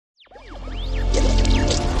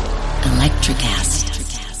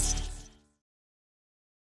Electrocast.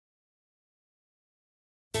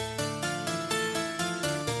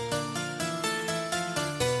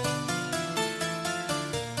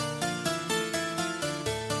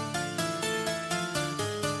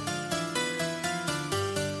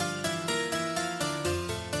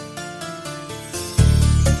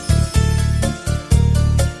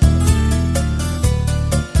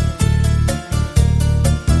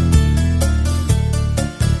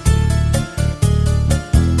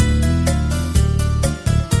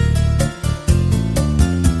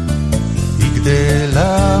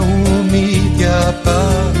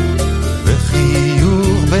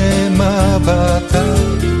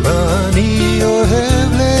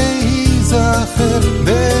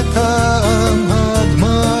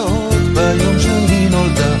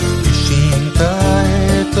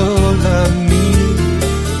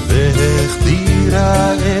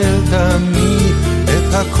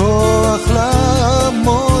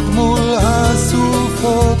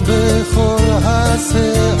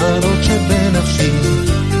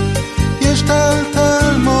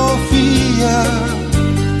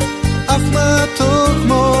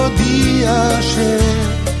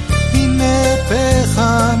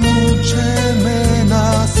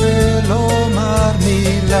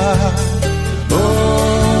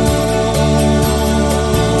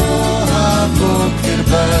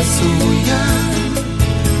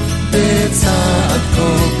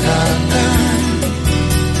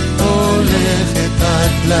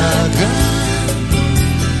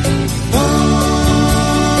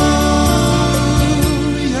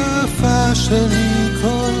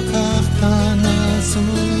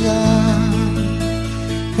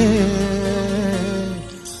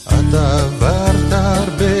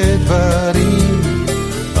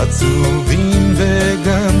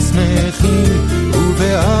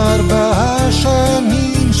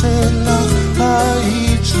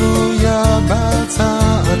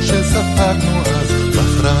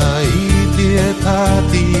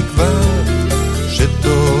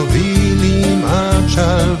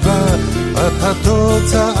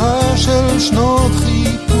 התוצאה של שנות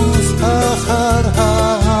חיפוש אחר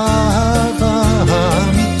האהבה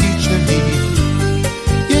האמיתית שלי.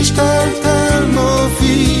 יש טלטל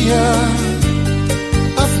מופיע,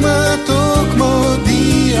 אף מתוק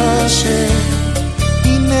מודיע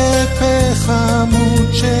שהנה פחמות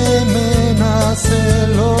שמנסה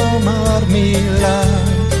לומר מילה.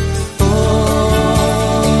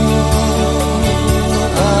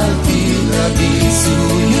 אל תדאגי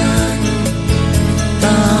סויאן,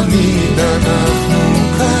 תמיד אנחנו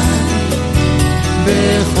כאן,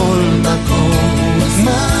 בכל מקום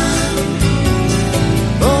וזמן.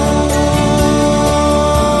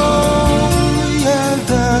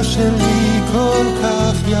 ילדה שלי כל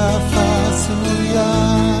כך יפה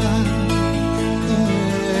סויאן,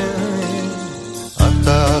 את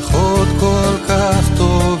אחות כל כך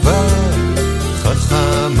טובה,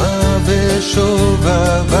 חכמה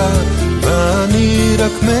ושובבה, ואני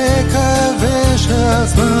רק מקווה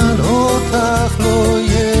שהזמן אותך לא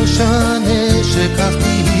ישנה, שכך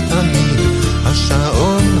תהי תמיד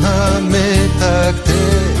השעון המתקתק,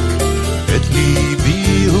 את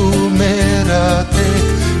ליבי הוא מרתק,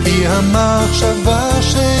 כי המחשבה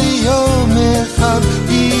שיום אחד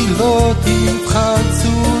היא לא תפחד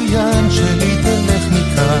סויאן שלי תלך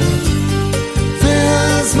מכאן,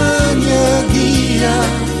 והזמן יגיע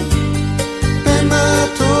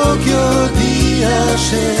במתוק יודיע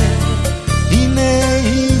שהנה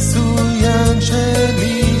היא סויאן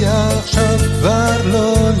שלי עכשיו כבר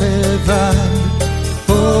לא לבד.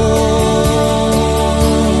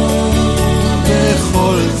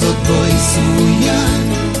 בכל זאת בואי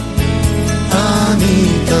סויאן, אני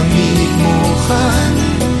תמיד מוכן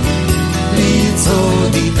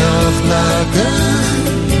לצעוד איתך לגן.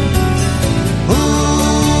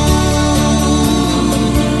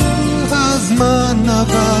 הזמן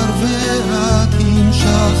עבר ואת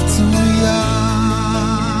המשך צוין.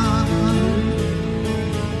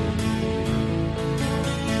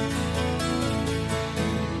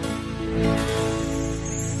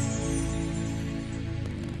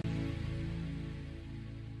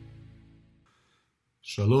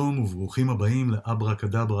 שלום וברוכים הבאים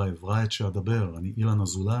לאברקדברה אבראת שאדבר. אני אילן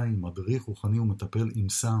אזולאי, מדריך רוחני ומטפל עם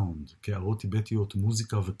סאונד, קערות טיבטיות,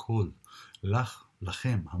 מוזיקה וקול.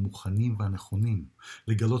 לכם, המוכנים והנכונים,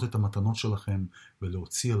 לגלות את המתנות שלכם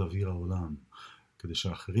ולהוציא על אוויר העולם, כדי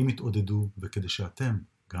שאחרים יתעודדו וכדי שאתם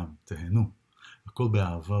גם תהנו. הכל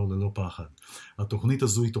באהבה וללא פחד. התוכנית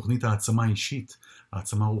הזו היא תוכנית העצמה אישית,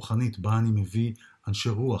 העצמה רוחנית, בה אני מביא אנשי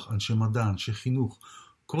רוח, אנשי מדע, אנשי חינוך,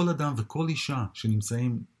 כל אדם וכל אישה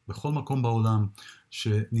שנמצאים בכל מקום בעולם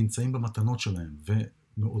שנמצאים במתנות שלהם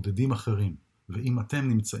ומעודדים אחרים. ואם אתם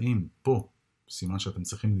נמצאים פה, סימן שאתם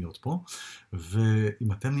צריכים להיות פה,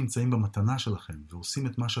 ואם אתם נמצאים במתנה שלכם ועושים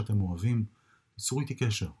את מה שאתם אוהבים, ייצרו איתי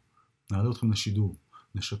קשר, נעלה אתכם לשידור,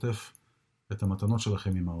 נשתף את המתנות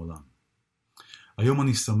שלכם עם העולם. היום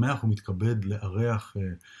אני שמח ומתכבד לארח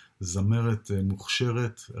זמרת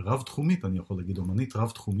מוכשרת, רב תחומית, אני יכול להגיד אומנית רב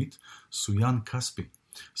תחומית, סויאן כספי.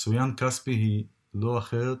 סויאן כספי היא לא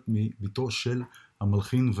אחרת מביתו של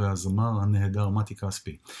המלחין והזמר הנהדר מתי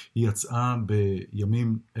כספי. היא יצאה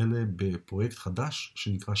בימים אלה בפרויקט חדש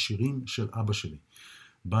שנקרא שירים של אבא שלי.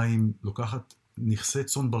 בה היא לוקחת נכסי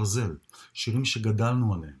צאן ברזל, שירים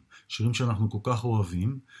שגדלנו עליהם, שירים שאנחנו כל כך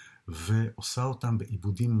אוהבים, ועושה אותם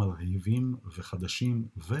בעיבודים מלהיבים וחדשים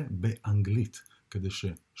ובאנגלית, כדי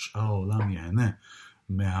ששאר העולם ייהנה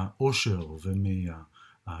מהאושר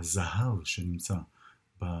ומהזהב שנמצא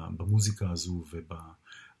במוזיקה הזו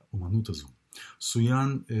ובאומנות הזו.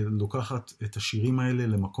 סויאן לוקחת את השירים האלה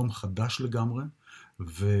למקום חדש לגמרי,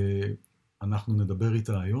 ואנחנו נדבר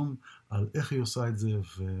איתה היום על איך היא עושה את זה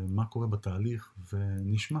ומה קורה בתהליך,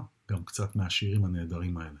 ונשמע גם קצת מהשירים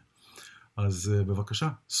הנהדרים האלה. אז בבקשה,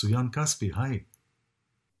 סויאן כספי, היי.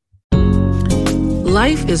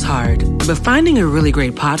 Life is hard, but finding a really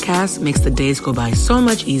great podcast makes the days go by so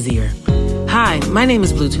much easier. Hi, my name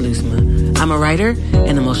is Blue Telusma. I'm a writer,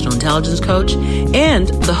 an emotional intelligence coach, and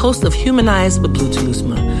the host of Humanize with Blue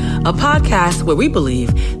Telusma, a podcast where we believe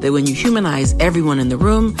that when you humanize everyone in the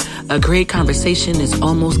room, a great conversation is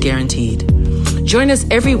almost guaranteed. Join us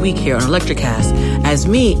every week here on Electricast as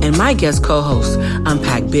me and my guest co-hosts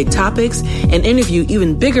unpack big topics and interview even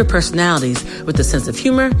bigger personalities with a sense of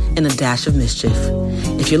humor and a dash of mischief.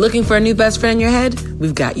 If you're looking for a new best friend in your head,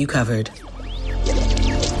 we've got you covered.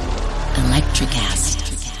 Electricast.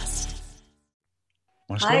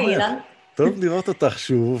 היי אילן. טוב לראות אותך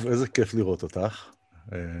שוב, איזה כיף לראות אותך.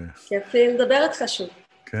 כיף לדבר איתך שוב.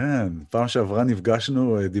 כן, פעם שעברה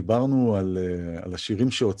נפגשנו, דיברנו על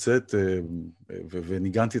השירים שהוצאת,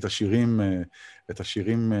 וניגנתי את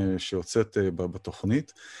השירים שהוצאת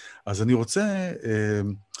בתוכנית. אז אני רוצה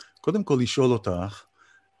קודם כל לשאול אותך,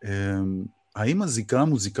 האם הזיקה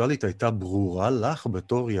המוזיקלית הייתה ברורה לך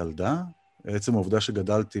בתור ילדה? עצם העובדה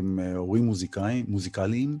שגדלת עם הורים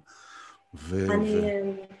מוזיקליים?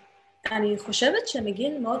 אני חושבת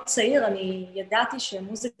שמגיל מאוד צעיר אני ידעתי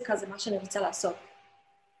שמוזיקה זה מה שאני רוצה לעשות.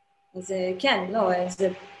 אז כן, לא, זה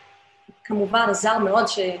כמובן עזר מאוד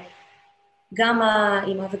שגם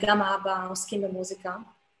האמא וגם האבא עוסקים במוזיקה.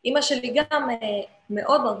 אמא שלי גם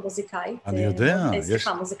מאוד מאוד מוזיקאית. אני יודע.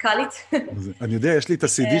 סליחה, מוזיקלית. אני יודע, יש לי את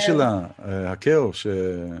ה-CD שלה, הקאו,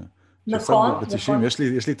 נכון, נכון. יש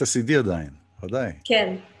לי את ה-CD עדיין, ודאי.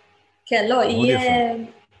 כן, כן, לא, היא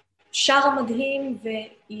שרה מדהים,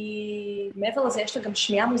 והיא, מעבר לזה, יש לה גם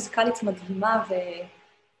שמיעה מוזיקלית מדהימה,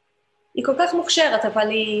 היא כל כך מוכשרת, אבל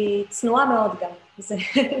היא צנועה מאוד גם.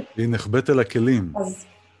 היא נחבאת אל הכלים. אז,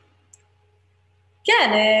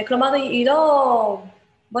 כן, כלומר, היא לא,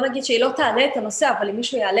 בוא נגיד שהיא לא תעלה את הנושא, אבל אם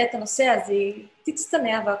מישהו יעלה את הנושא, אז היא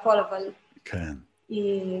תצטנע והכל, אבל כן.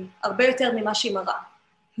 היא הרבה יותר ממה שהיא מראה.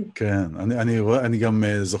 כן, אני גם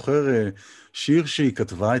זוכר שיר שהיא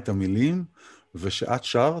כתבה את המילים, ושאת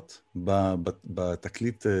שרת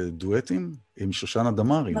בתקליט דואטים עם שושנה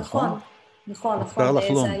דמארי, נכון? נכון. מותר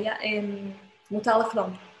לחלום. זה היה מותר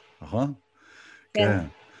לחלום. נכון? כן.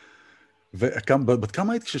 בת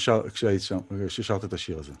כמה היית כששרת את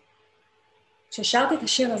השיר הזה? כששרתי את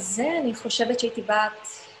השיר הזה, אני חושבת שהייתי בת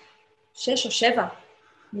 6 או 7,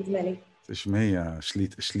 נדמה לי. תשמעי,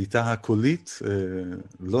 השליטה הקולית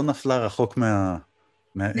לא נפלה רחוק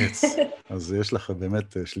מהעץ. אז יש לך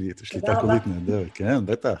באמת שליטה קולית נהדרת. כן,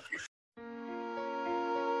 בטח.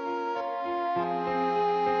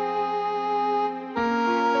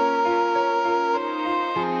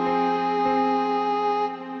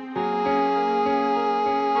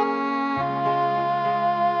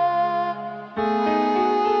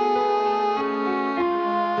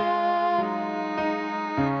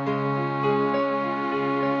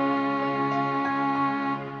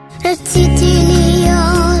 רציתי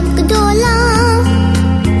להיות גדולה,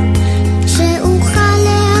 שאוכל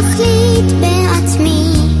להחליט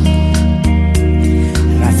בעצמי.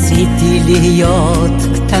 רציתי להיות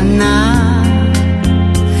קטנה,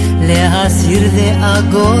 להסיר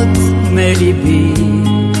דאגות מליבי.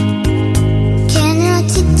 כן,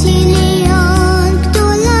 רציתי להיות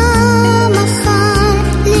גדולה, מחר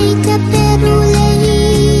להתאפר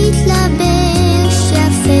ולהתלבש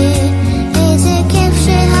יפה. איזה כיף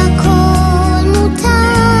שהכל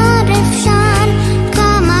מותר, אפשר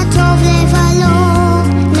כמה טוב לבלות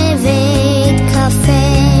בבית קפה.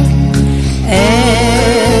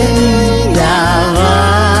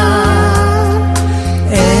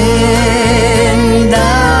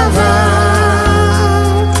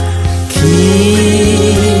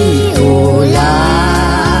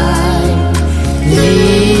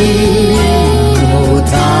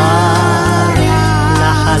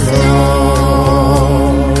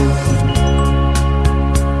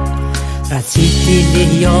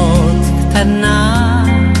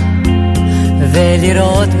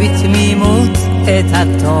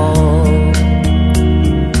 הטוב.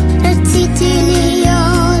 רציתי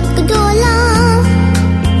להיות גדולה,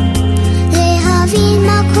 להבין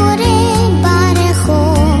מה קורה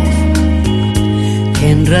ברחוב.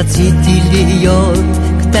 כן רציתי להיות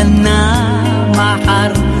קטנה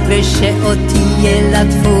מחר, ושאותי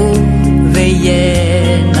ילטפו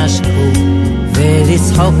וינשקו,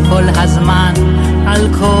 ולצחוק כל הזמן על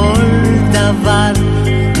כל דבר,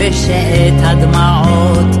 ושאת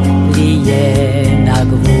הדמעות לי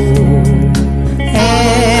ינגבו.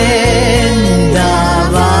 אין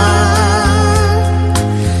דבר,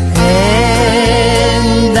 אין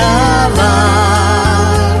דבר,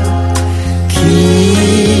 כי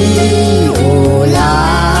אולי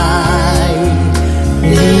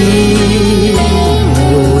לי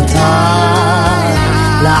מותר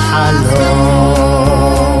לחלום.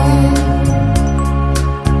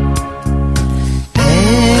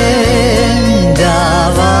 אין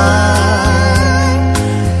דבר,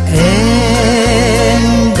 אין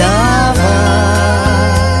דבר,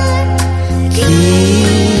 כי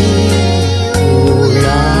אולי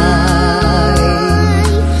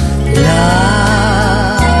לנו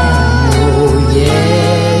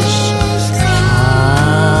יש חלום.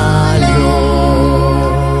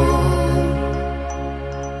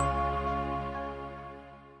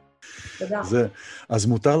 זה, אז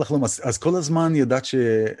מותר לחלום, אז כל הזמן ידעת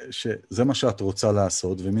שזה מה שאת רוצה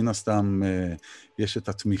לעשות, ומן הסתם יש את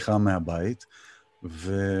התמיכה מהבית.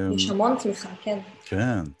 יש המון תמיכה, כן.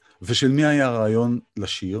 כן. ושל מי היה הרעיון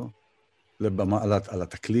לשיר? על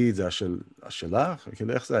התקליט, זה היה שלך?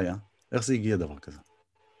 כאילו, איך זה היה? איך זה הגיע דבר כזה?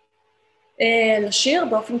 לשיר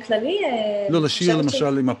באופן כללי? לא, לשיר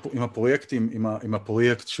למשל עם הפרויקטים, עם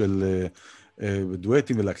הפרויקט של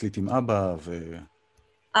דואטים ולהקליט עם אבא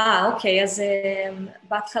אוקיי, אז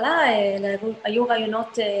בהתחלה היו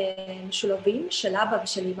רעיונות משולבים של אבא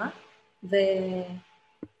ושל אמא,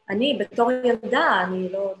 ואני בתור ילדה, אני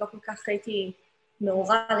לא כל כך הייתי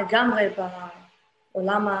מעורה לגמרי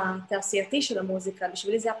בעולם התעשייתי של המוזיקה,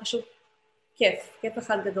 בשבילי זה היה פשוט כיף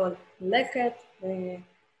אחד גדול, ללכת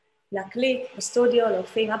ולהקליט בסטודיו,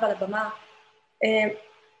 להופיע עם אבא לבמה,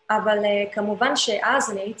 אבל כמובן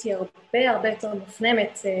שאז אני הייתי הרבה יותר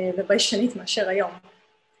מופנמת וביישנית מאשר היום.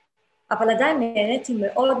 אבל עדיין נהניתי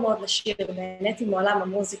מאוד לשיר, נהניתי מעולם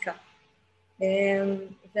המוזיקה.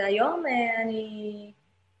 והיום אני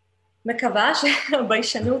מקווה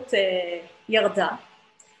שהביישנות ירדה.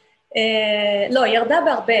 לא, ירדה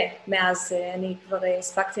בהרבה מאז. אני כבר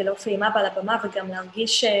הספקתי להופיע עם אבא לבמה וגם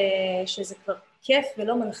להרגיש שזה כבר כיף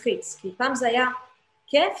ולא מלחיץ. כי פעם זה היה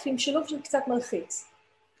כיף עם שילוב של קצת מלחיץ.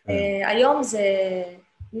 היום זה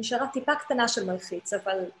נשארה טיפה קטנה של מלחיץ,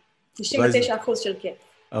 אבל 99% של כיף.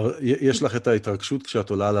 אבל יש לך את ההתרגשות כשאת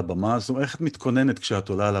עולה על הבמה, זאת אומרת, איך את מתכוננת כשאת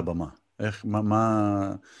עולה על הבמה? איך,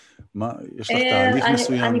 מה, יש לך תהליך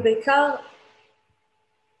מסוים? אני בעיקר,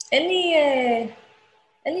 אין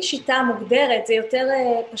לי שיטה מוגדרת, זה יותר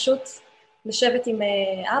פשוט לשבת עם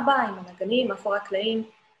אבא, עם הנגנים, מאחורי הקלעים,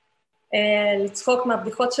 לצחוק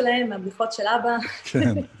מהבדיחות שלהם, מהבדיחות של אבא.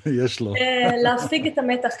 כן, יש לו. להפיג את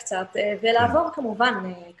המתח קצת, ולעבור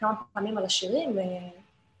כמובן כמה פעמים על השירים,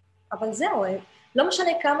 אבל זהו, לא משנה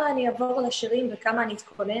כמה אני אעבור על השירים וכמה אני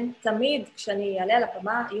אתכונן, תמיד כשאני אעלה על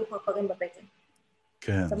הבמה יהיו פרפרים בבטן.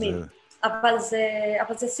 כן, תמיד. אבל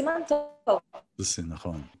זה סימן טוב. זה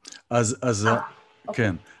נכון. אז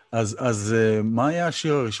כן. אז מה היה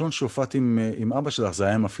השיר הראשון שהופעת עם אבא שלך? זה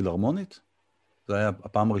היה עם הפילהרמונית? זה היה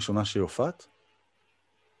הפעם הראשונה שהופעת?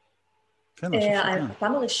 כן,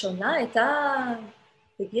 הפעם הראשונה הייתה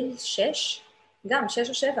בגיל 6, גם 6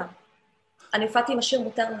 או 7. אני הופעתי עם השיר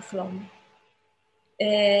מותר לחלום.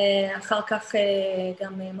 אחר כך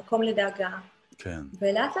גם מקום לדאגה. כן.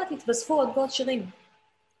 ולאט לאט התווספו עוד ועוד שירים.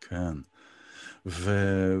 כן.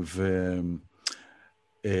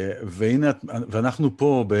 והנה, ואנחנו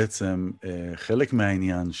פה בעצם, חלק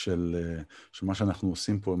מהעניין של מה שאנחנו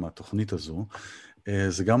עושים פה עם התוכנית הזו,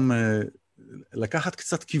 זה גם לקחת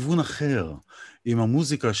קצת כיוון אחר עם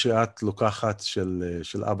המוזיקה שאת לוקחת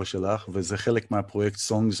של אבא שלך, וזה חלק מהפרויקט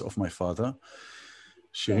Songs of My Father,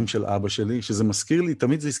 שירים של אבא שלי, שזה מזכיר לי,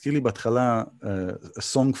 תמיד זה הזכיר לי בהתחלה A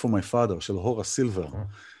Song for My Father של הורה סילבר,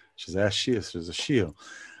 שזה היה שיר, שזה שיר,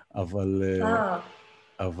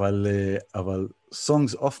 אבל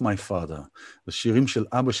Songs of My Father, זה שירים של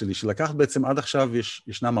אבא שלי, שלקחת בעצם עד עכשיו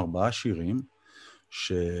ישנם 4 שירים,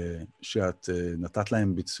 שאת נתת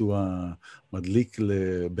להם ביצוע מדליק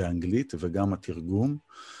באנגלית, וגם התרגום,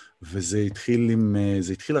 וזה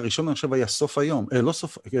התחיל הראשון, אני חושב היה סוף היום, לא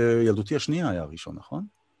סוף, ילדותי השנייה היה הראשון, נכון?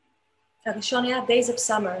 הראשון היה Days of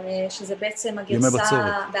Summer, שזה בעצם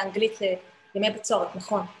הגרסה באנגלית לימי בצורת,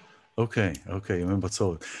 נכון. אוקיי, ימי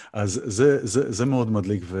בצורת. אז זה מאוד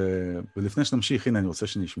מדליק, ולפני שנמשיך, הנה, אני רוצה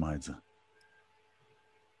שנשמע את זה.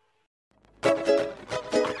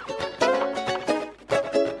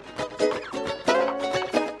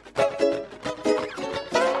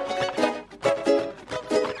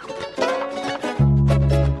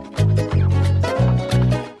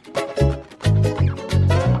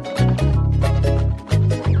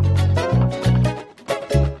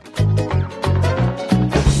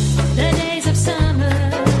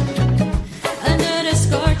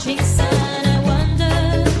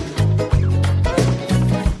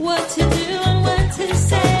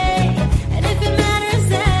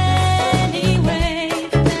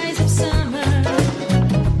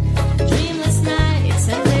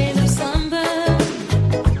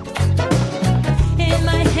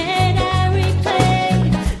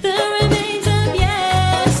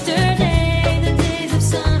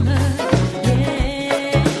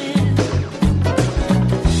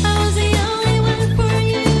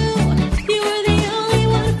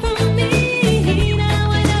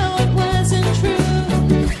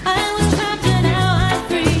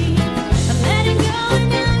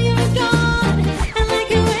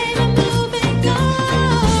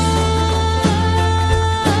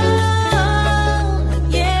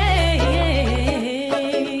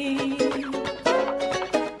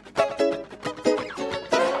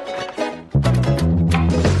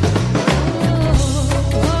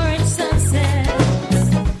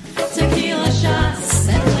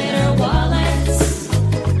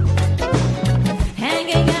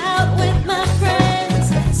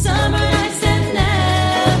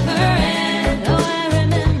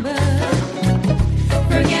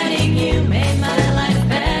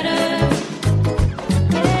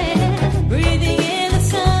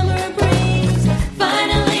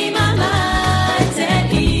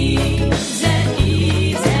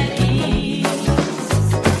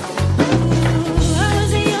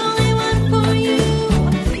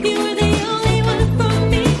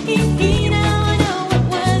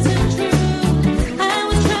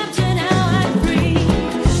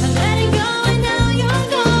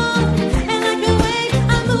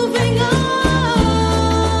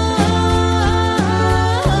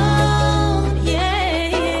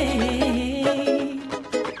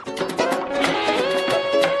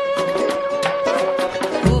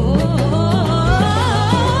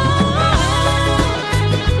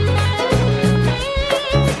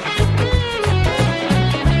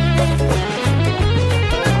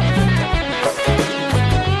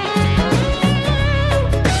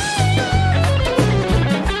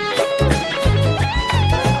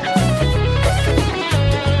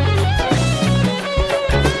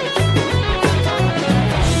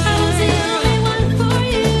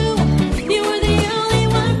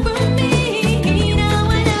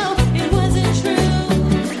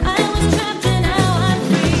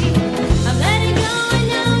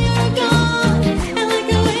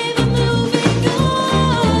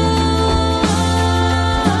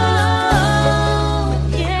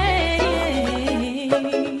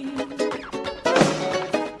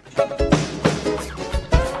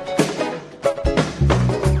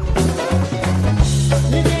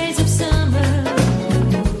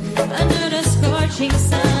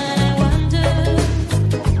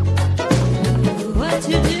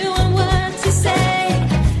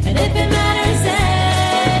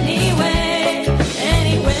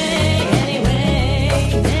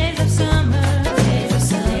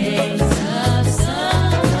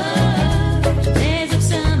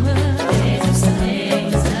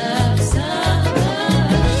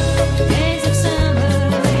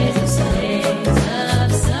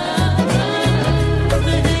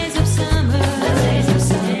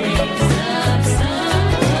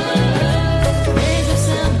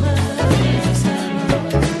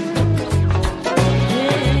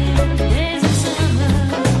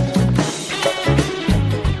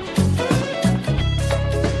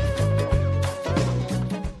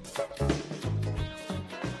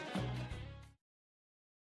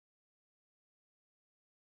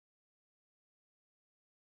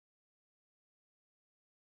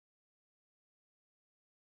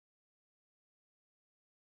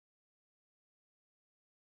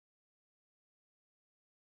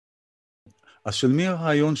 אז של מי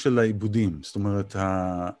הרעיון של העיבודים? זאת אומרת,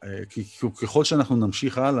 ככל שאנחנו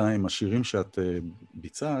נמשיך הלאה עם השירים שאת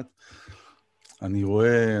ביצעת,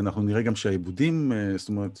 אנחנו נראה גם שהעיבודים, זאת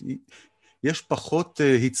אומרת, יש פחות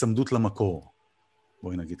הצמדות למקור,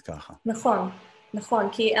 בואי נגיד ככה. נכון,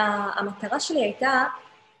 כי המטרה שלי הייתה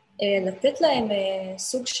לתת להם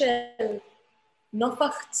סוג של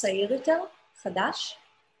נופח צעיר יותר, חדש,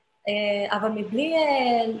 אבל מבלי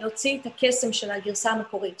להוציא את הקסם של הגרסה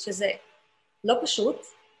המקורית, שזה לא פשוט,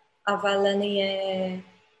 אבל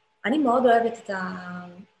אני מאוד אוהבת את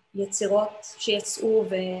היצירות שיצאו,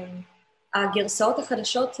 והגרסאות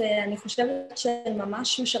החדשות, אני חושבת שהן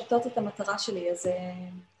ממש משרתות את המטרה שלי, אז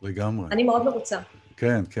לגמרי. אני מאוד מרוצה.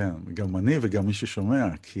 כן, כן, גם אני וגם מי ששומע,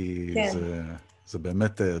 כי כן. זה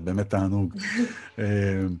באמת תענוג.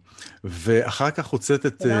 ואחר כך הוצאת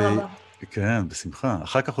את... תודה רבה. כן, בשמחה.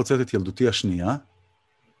 אחר כך הוצאת את ילדותי השנייה,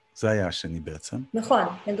 זה היה השני בעצם. נכון,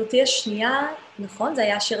 ילדותי השנייה, נכון, זה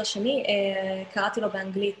היה השיר השני, קראתי לו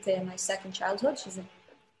באנגלית My Second Childhood, שזה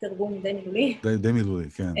תרגום די מילולי. די מילולי,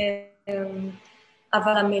 כן.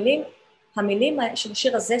 אבל המילים של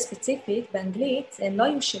השיר הזה ספציפית באנגלית, הן לא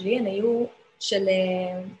היו שלי, הן היו של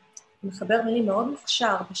מחבר מילים מאוד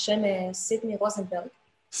מוכשר בשם סידני רוזנברג.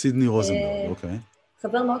 סידני רוזנברג, אוקיי.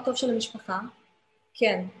 חבר מאוד טוב של המשפחה.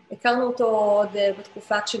 כן, הכרנו אותו עוד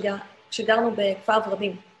בתקופה כשגרנו בכפר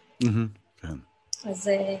ורדים. כן.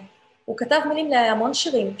 אז הוא כתב מילים להמון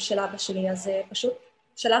שירים של אבא שלי, אז פשוט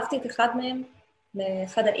שלחתי את אחד מהם,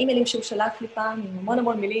 לאחד האימיילים שהוא שלח לי פעם, עם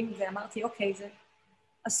המון מילים, ואמרתי, אוקיי, זה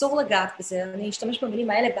אסור לגעת בזה, אני אשתמש במילים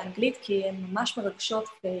האלה באנגלית, כי הן ממש מרגשות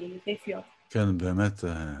ויפהפיות. כן,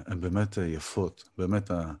 הן באמת יפות,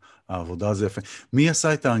 באמת העבודה הזה יפה. מי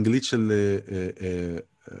עשה את האנגלית של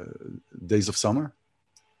Days of Summer?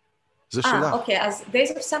 זה שלך. אוקיי, אז Days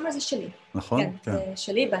of Summer זה שלי. נכון? כן, זה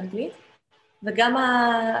שלי באנגלית,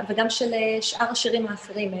 וגם של שאר השירים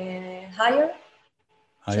האחרים,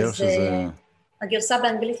 Higher, שזה הגרסה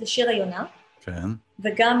באנגלית לשיר היונה. כן.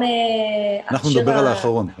 וגם אנחנו נדבר על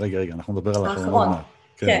האחרון. רגע, אנחנו נדבר על האחרון.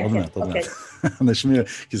 כן, עוד מעט. נשמיע,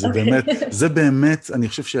 כי זה באמת, אני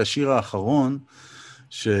חושב שהשיר האחרון,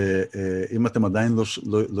 שאם אתם עדיין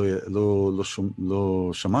לא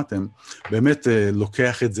שמעתם, באמת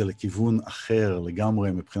לוקח את זה לכיוון אחר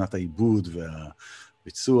לגמרי, מבחינת העיבוד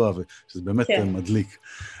והביצוע, שזה באמת מדליק.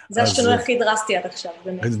 זה השינוי הכי דרסטי עד עכשיו,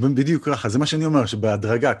 באמת. בדיוק ככה, זה מה שאני אומר,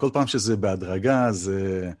 שבהדרגה, כל פעם שזה בהדרגה,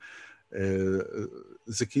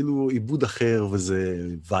 זה כאילו עיבוד אחר, וזה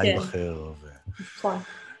וייב אחר. נכון.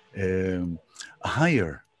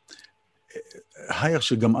 הייר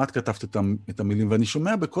שגם את כתבת את המילים, ואני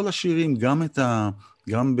שומע בכל השירים,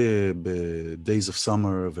 גם ב-Days of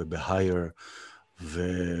Summer ובהייר,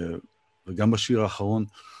 וגם בשיר האחרון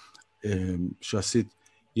שעשית,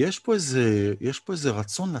 יש פה איזה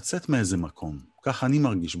רצון לצאת מאיזה מקום, ככה אני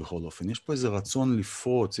מרגיש בכל אופן, יש פה איזה רצון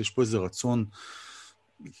לפרוץ, יש פה איזה רצון,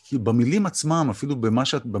 במילים עצמם, אפילו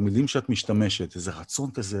במילים שאת משתמשת, איזה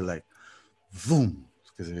רצון כזה, וום,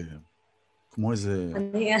 כזה, כמו איזה...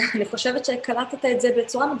 אני חושבת שקלטת את זה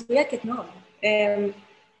בצורה מדויקת מאוד.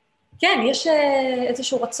 כן, יש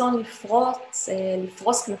איזשהו רצון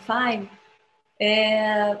לפרוס כנפיים.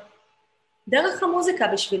 דרך המוזיקה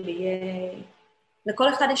בשבילי.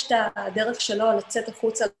 לכל אחד יש את הדרך שלו לצאת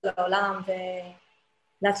החוצה לעולם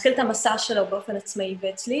ולהתחיל את המסע שלו באופן עצמאי,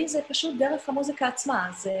 ואצלי זה פשוט דרך המוזיקה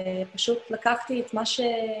עצמה. זה פשוט לקחתי את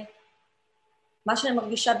מה שאני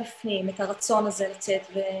מרגישה בפנים, את הרצון הזה לצאת,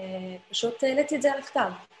 ופשוט העליתי את זה על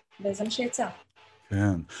הכתב, וזה מה שיצא.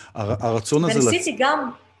 כן, הרצון הזה... וניסיתי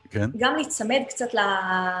גם להצמד קצת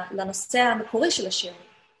לנושא המקורי של השיר.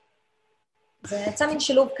 זה יצא מין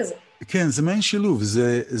שילוב כזה. כן, זה מעין שילוב,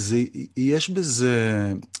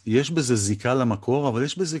 יש בזה זיקה למקור, אבל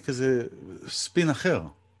יש בזה כזה ספין אחר.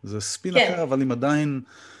 זה ספין אחר, אבל עם עדיין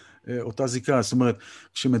אותה זיקה. זאת אומרת,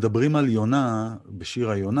 כשמדברים על יונה, בשיר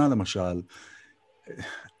היונה למשל,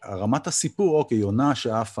 רמת הסיפור, אוקיי, יונה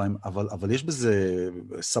שאפה, אבל יש בזה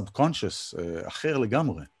subconscious אחר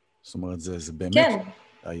לגמרי. זאת אומרת, זה באמת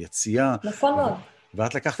היציאה. נכון מאוד.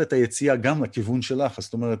 ואת לקחת את היציאה גם לכיוון שלך,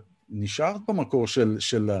 זאת אומרת, נשארת במקור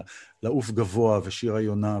של לעוף גבוה ושיר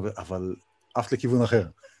היונה, אבל אף לכיוון אחר.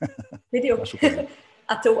 בדיוק.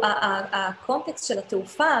 הקונטקסט של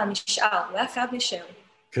התעופה נשאר, הוא היה חייב להישאר.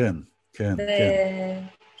 כן.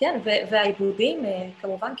 כן, והעיבודים,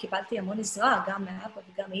 כמובן קיבלתי המון עזרה, גם מאבא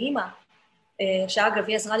וגם מאמא, שאגב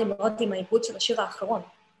היא עזרה לי מאוד עם העיבוד של השיר האחרון.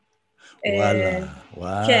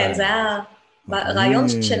 וואלה. כן, זה היה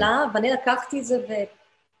רעיון שלה, ואני לקחתי את זה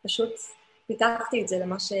ופשוט פיתחתי את זה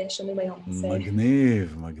למה ששומעים היום.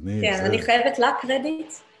 מגניב. כן, אני חייבת לה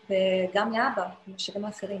קרדיט, וגם מאבא, עם השירים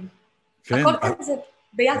האחרים. כן. הכל כאן זה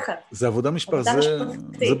ביחד. זה עבודה משפחתית.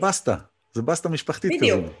 זה בסטה. זה בסטה משפחתית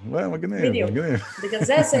כזו. מגניב. בגלל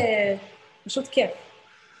זה פשוט כיף.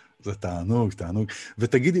 זה תענוג.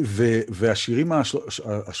 ותגידי, והשירים,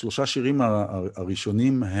 השלושה שירים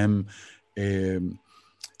הראשונים הם,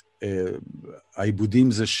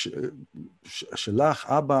 העיבודים זה שלך,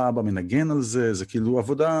 אבא מנגן על זה, זה כאילו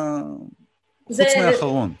עבודה חוץ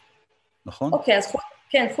מהאחרון, נכון? אוקיי, אז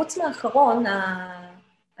כן, חוץ מהאחרון,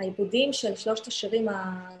 העיבודים של 3 השירים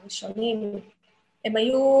הראשונים, הם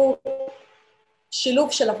היו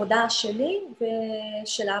שילוב של עבודה שלי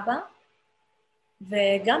ושל אבא,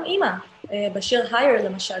 וגם אמא, בשיר הייר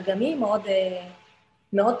למשל, גם היא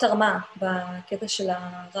מאוד תרמה בקטע של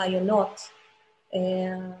הרעיונות.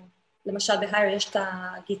 למשל בהייר יש את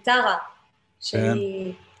הגיטרה,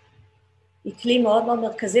 שהיא כלי מאוד מאוד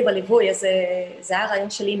מרכזי בליווי, אז זה היה רעיון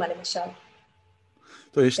של אמא למשל.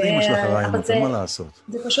 טוב, יש לאמא שלך רעיונות, אין מה לעשות.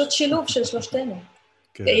 זה פשוט שילוב של שלושתנו.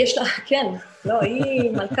 יש לה, כן, לא,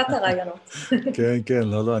 היא מלכת הרעיונות. כן,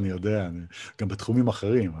 לא, אני יודע, גם בתחומים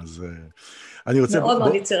אחרים, אז אני רוצה... מאוד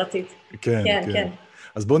מאוד יצירתית. כן.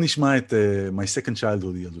 אז בואו נשמע את My Second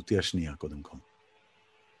Childhood, ילדותי השנייה, קודם כל.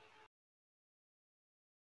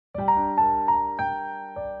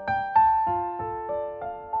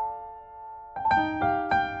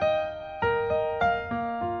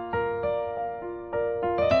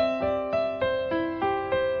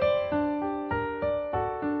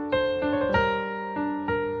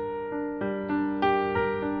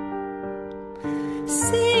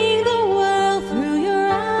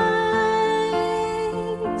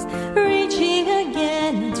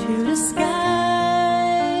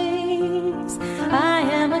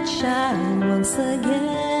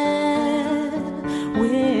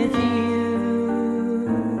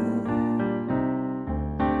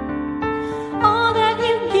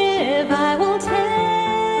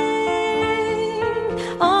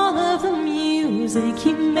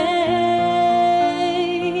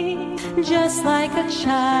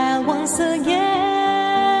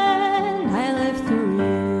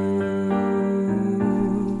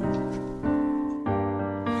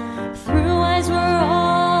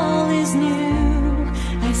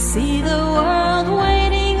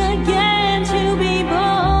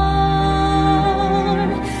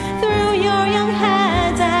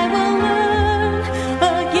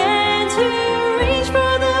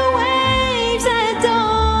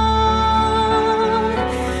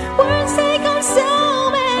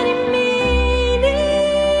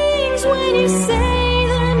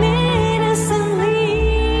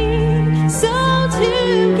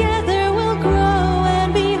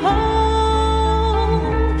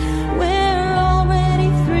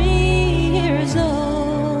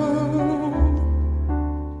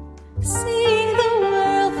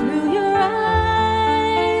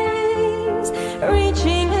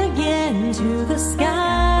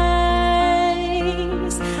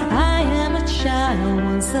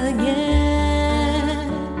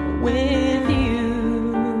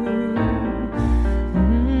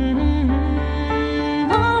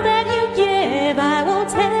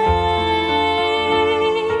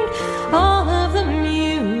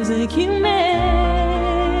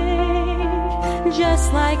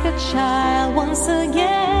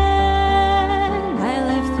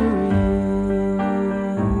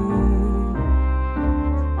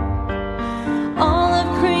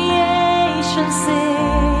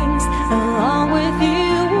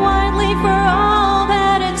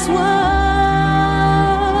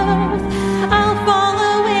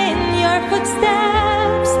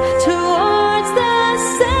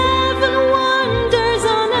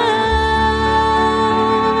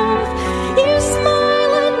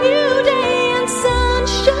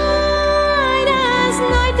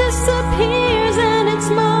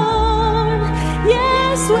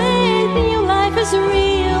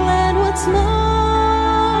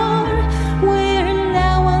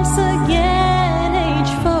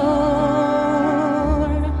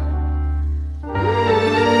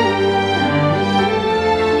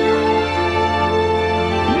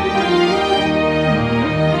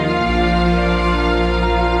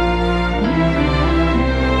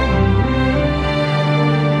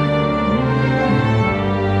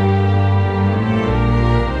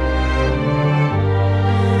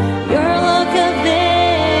 Your look of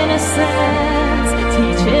innocence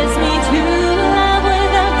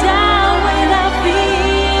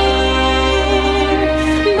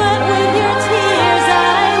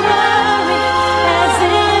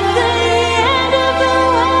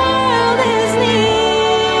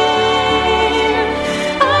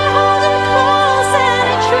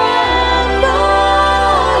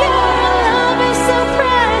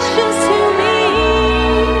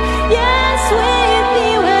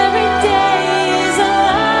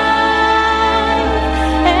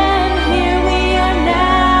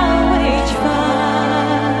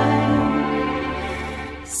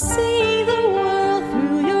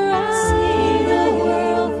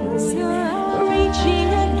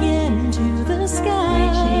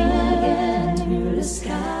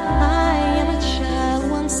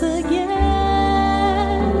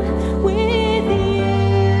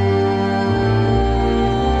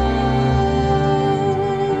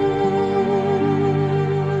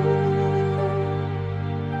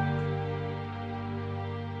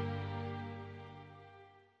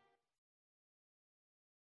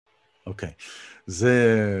אוקיי.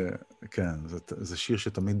 זה, כן, זה שיר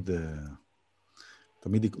שתמיד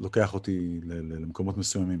לוקח אותי למקומות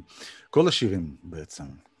מסוימים. כל השירים בעצם.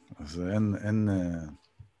 אז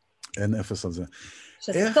אין אפס על זה.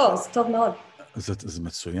 שזה טוב, זה טוב מאוד. זה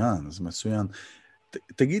מצוין, זה מצוין.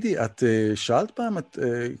 תגידי, את שאלת פעם,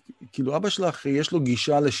 כאילו אבא שלך יש לו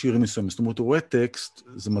גישה לשירים מסוימים, זאת אומרת, הוא רואה טקסט,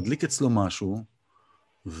 זה מדליק אצלו משהו,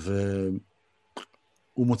 והוא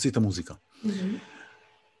מוציא את המוזיקה.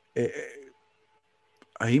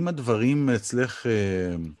 האם הדברים אצלך,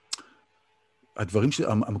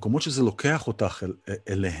 המקומות שזה לוקח אותך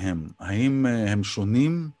אליהם, האם הם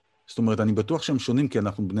שונים? זאת אומרת, אני בטוח שהם שונים, כי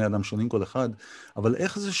אנחנו בני אדם שונים כל אחד, אבל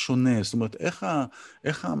איך זה שונה? זאת אומרת,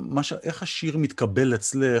 איך השיר מתקבל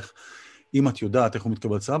אצלך, אם את יודעת איך הוא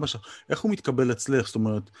מתקבל אצל אבא שלך, איך הוא מתקבל אצלך? זאת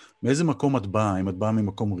אומרת, מאיזה מקום את באה? האם את באה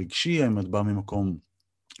ממקום רגשי? האם את באה ממקום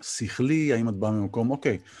שכלי? האם את באה ממקום,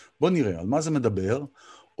 אוקיי, בוא נראה, על מה זה מדבר?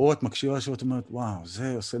 או את מקשיבה שאת אומרת, וואו,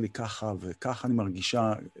 זה עושה לי ככה, וככה אני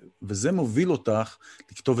מרגישה, וזה מוביל אותך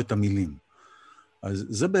לכתוב את המילים. אז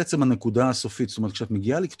זה בעצם הנקודה הסופית, זאת אומרת, כשאת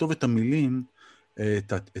מגיעה לכתוב את המילים,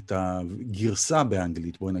 את הגרסה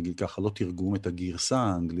באנגלית, בואי נגיד ככה, לא תרגום, את הגרסה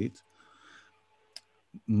האנגלית,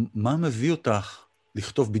 מה מביא אותך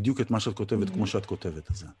לכתוב בדיוק את מה שאת כותבת, כמו שאת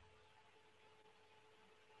כותבת את זה?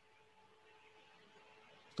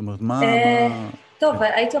 זאת אומרת, מה... טוב,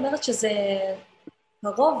 הייתי אומרת שזה...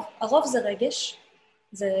 הרוב זה רגש,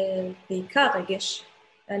 זה בעיקר רגש.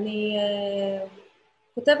 אני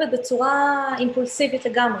כותבת בצורה אימפולסיבית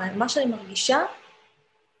לגמרי. מה שאני מרגישה,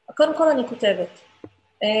 קודם כל אני כותבת.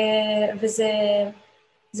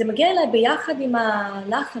 וזה מגיע אליי ביחד עם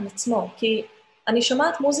הלחן עצמו, כי אני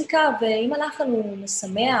שומעת מוזיקה, ואם הלחן הוא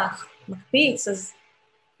משמח, מקפיץ, אז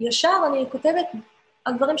ישר אני כותבת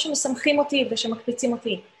על דברים שמשמחים אותי ושמקפיצים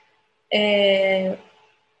אותי.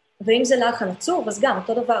 ואם זה לחן עצוב, אז גם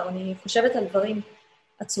אותו דבר, אני חושבת על דברים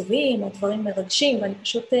עצובים או דברים מרגשים, ואני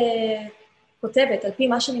פשוט כותבת על פי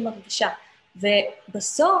מה שאני מרגישה.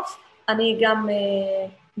 ובסוף אני גם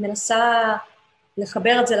מנסה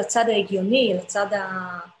לחבר את זה לצד ההגיוני, לצד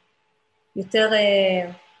היותר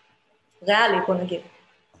ריאלי, בוא נגיד.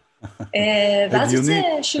 ואז יוצא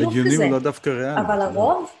שילוב כזה. הגיוני הוא לא דווקא ריאלי. אבל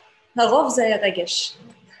הרוב זה רגש.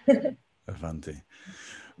 הבנתי.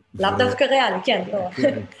 לאו דווקא ריאלי, כן, לא.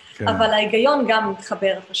 אבל ההיגיון גם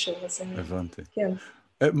מתחבר פשוט. הבנתי. כן.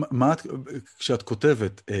 מה את, כשאת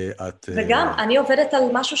כותבת, את... וגם, אני עובדת על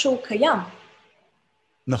משהו שהוא קיים.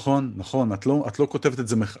 נכון, נכון, את לא כותבת את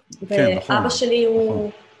זה... כן, נכון. ואבא שלי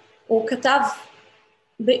הוא כתב,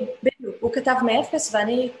 הוא כתב מאפס,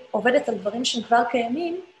 ואני עובדת על דברים שהם כבר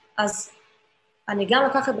קיימים, אז אני גם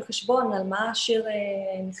לוקחת בחשבון על מה השיר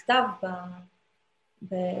נכתב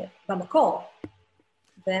במקור.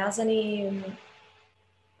 ואז אני...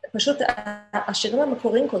 פשוט השירים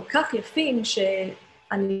המקוריים כל כך יפים,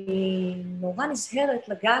 שאני נורא נזהרת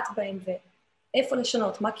לגעת בהם, ואיפה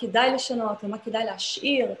לשנות, מה כדאי לשנות, ומה כדאי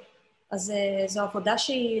להשאיר. אז זו עבודה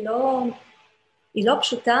שהיא לא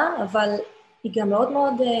פשוטה, אבל היא גם מאוד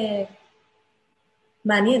מאוד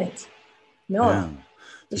מעניינת. מאוד.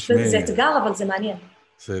 זה אתגר, אבל זה מעניין.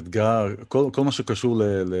 זה אתגר, כל מה שקשור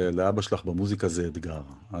לאבא שלך במוזיקה זה אתגר.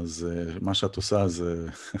 אז מה שאת עושה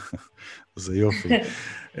זה יופי.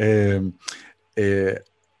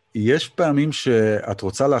 יש פעמים שאת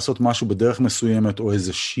רוצה לעשות משהו בדרך מסוימת, או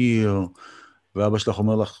איזה שיר, ואבא שלך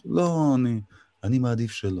אומר לך, לא, אני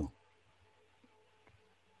מעדיף שלא.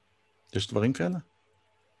 יש דברים כאלה?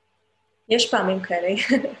 יש פעמים כאלה.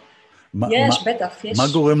 יש, בטח, יש. מה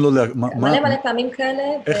גורם לו... מלא פעמים כאלה.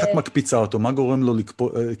 איך את מקפיצה אותו? מה גורם לו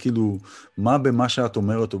כאילו, מה במה שאת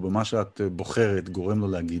אומרת, או במה שאת בוחרת, גורם לו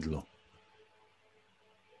להגיד לו?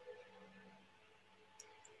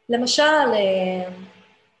 למשל,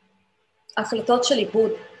 החלטות של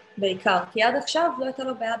עיבוד בעיקר, כי עד עכשיו לא הייתה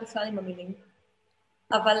לו בעיה בכלל עם המילים.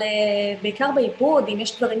 אבל בעיקר בעיבוד, אם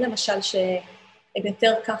יש דברים למשל שהם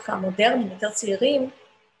יותר ככה מודרניים, יותר צעירים,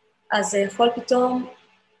 אז זה יכול פתאום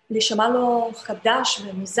להישמע לו חדש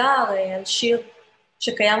ומוזר על שיר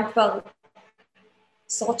שקיים כבר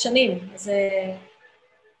עשרות שנים. אז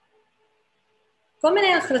כל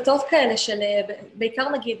מיני החלטות כאלה של בעיקר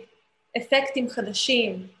נגיד אפקטים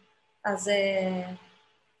חדשים, אז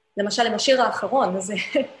למשל עם השיר האחרון, אז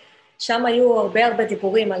שם היו הרבה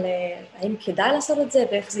דיבורים על האם כדאי לעשות את זה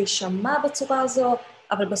ואיך זה יישמע בצורה הזו,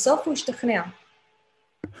 אבל בסוף הוא השתכנע.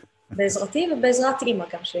 בעזרתי ובעזרת אימא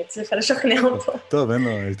גם, שהצליחה לשכנע אותו. טוב, אין לו,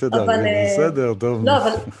 היית יודע, בסדר, טוב. לא,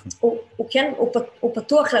 אבל הוא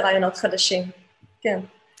פתוח לרעיונות חדשים, כן.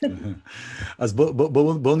 אז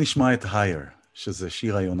בואו נשמע את Higher, שזה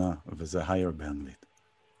שיר היונה, וזה Higher באנגלית.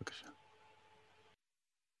 בבקשה.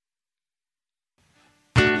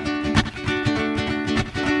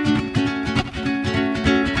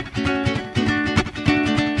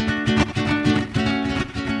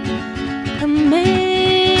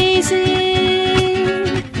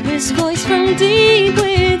 deep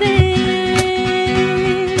within,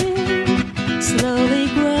 slowly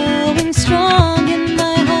growing strong in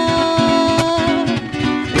my heart,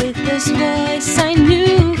 with this voice I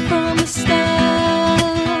knew from the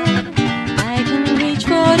start, I can reach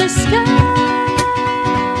for the sky.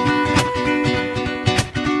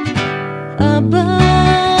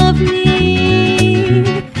 Above me,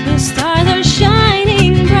 the stars are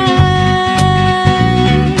shining bright.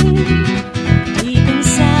 Deep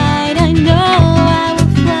inside, I know I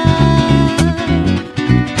will fly.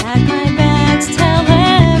 Pack my bags, tell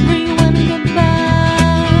everyone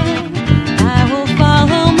goodbye. I will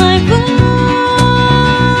follow my voice.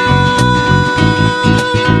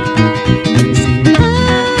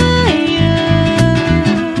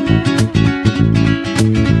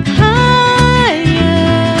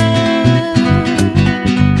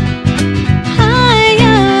 High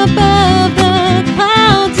above the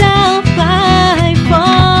clouds I'll fly,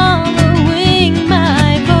 following my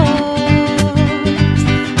voice.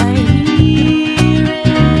 I hear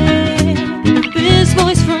it, this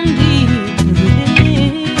voice from deep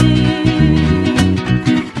within.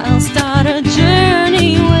 I'll start a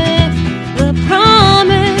journey with the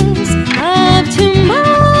promise of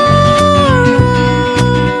tomorrow.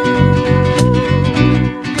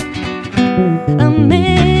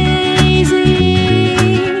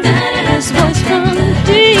 Amazing, this voice from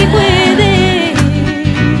deep within,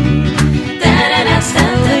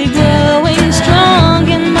 slowly growing strong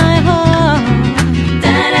in my heart.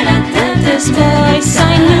 This voice I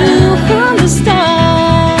knew from the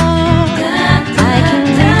start, I can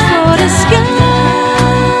reach for the sky.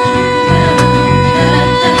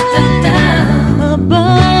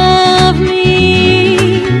 Above me,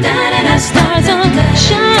 the stars are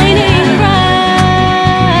shining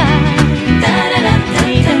bright.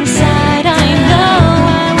 Deep inside, I know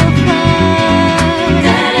I will fly.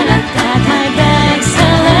 Pack my bags,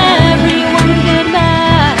 tell everyone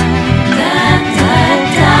goodbye. I will follow my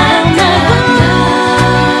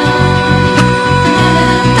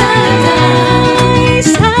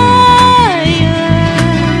voice.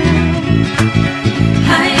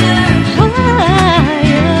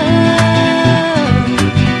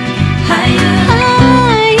 Higher,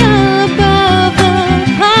 high above the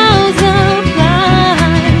clouds I'll fly,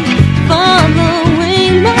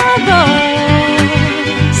 following my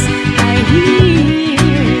voice.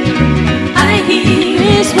 I hear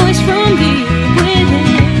this voice from deep within.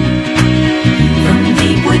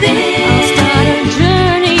 I'll start a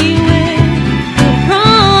journey with the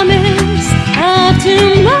promise of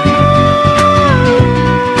tomorrow.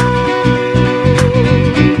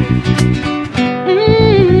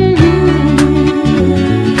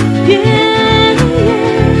 Yeah,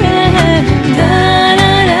 da da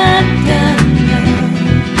da da.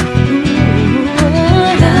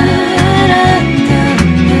 Da da da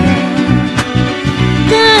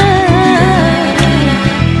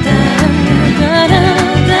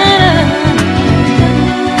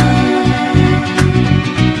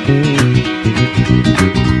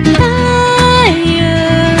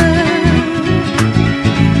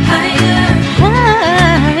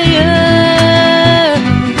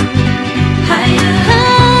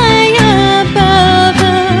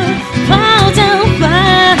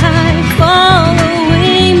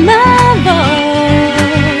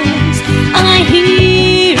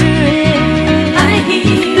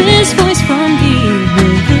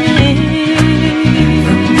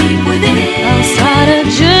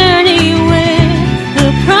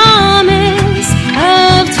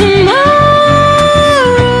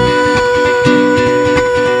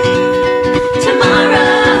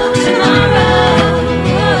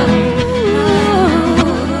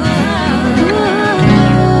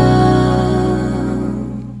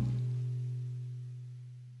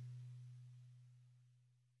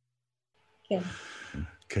כן.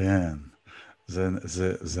 כן,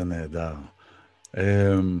 זה נהדר.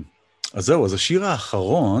 אז זהו, אז השיר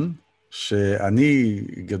האחרון, שאני,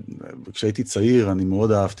 כשהייתי צעיר, אני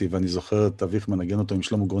מאוד אהבתי, ואני זוכר את אביך מנגן אותו עם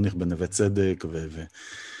שלמה גורניך בנווה צדק,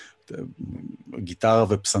 וגיטרה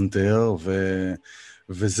ופסנתר,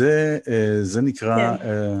 וזה נקרא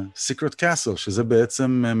Secret Castle, שזה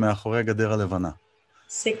בעצם מאחורי הגדר הלבנה.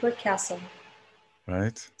 Secret Castle.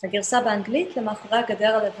 Right? הגרסה באנגלית למאחורי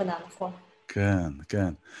הגדר הלבנה, נכון. כן,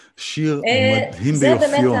 כן. שיר מדהים זה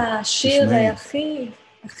ביופיו. באמת השיר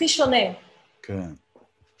הכי שונה. כן.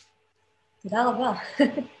 תודה רבה.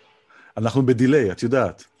 אנחנו בדיליי, את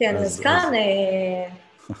יודעת. כן, אז כאן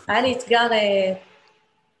היה לי אתגר...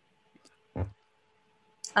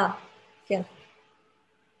 כן.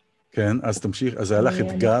 כן, אז תמשיך, אז היה לך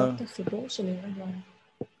אתגר. אני אקרא את החיבור שלי.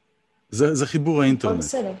 זה חיבור האינטרנט.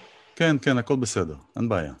 בסדר. כן, כן, הכל בסדר, אין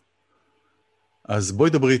בעיה. אז בואי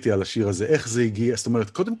דברי איתי על השיר הזה, איך זה הגיע, זאת אומרת,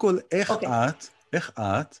 קודם כל, איך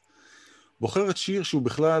את בוחרת שיר שהוא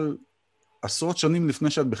בכלל עשרות שנים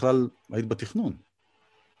לפני שאת בכלל היית בתכנון?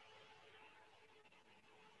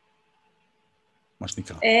 מה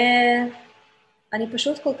שנקרא. אני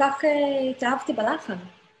פשוט כל כך התאהבתי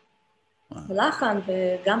בלחן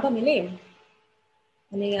וגם במילים.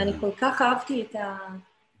 אני כל כך אהבתי את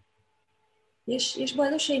יש בו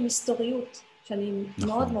איזושהי מסתוריות שאני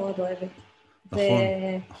מאוד מאוד אוהבת.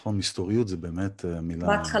 נכון, מסתוריות זה באמת מילה...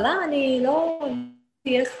 בהתחלה אני לא...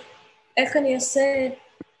 איך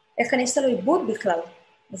אני אעשה לו עיבוד בכלל.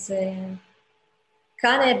 אז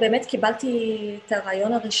כאן באמת קיבלתי את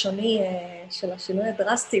הרעיון הראשוני של השינוי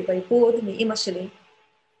הדרסטי בעיבוד מאמא שלי.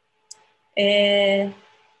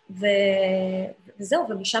 וזהו,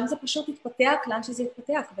 ומשם זה פשוט התפתח, לאן שזה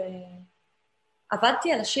התפתח.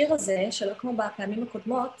 ועבדתי על השיר הזה, שלא כמו בפעמים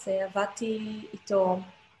הקודמות,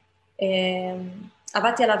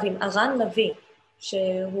 עבדתי עליו עם ארן לוי,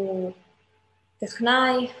 שהוא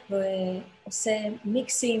טכנאי ועושה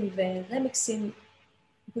מיקסים ורמיקסים,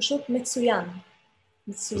 פשוט מצוין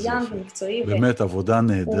ומקצועי. באמת עבודה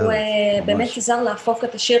נהדרת. הוא באמת עזר להפוך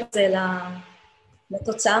את השיר הזה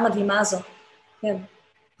לתוצאה המדהימה הזו. כן.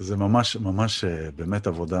 זה ממש באמת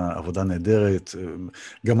עבודה נהדרת.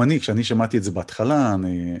 גם אני, כשאני שמעתי את זה בהתחלה,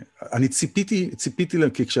 אני ציפיתי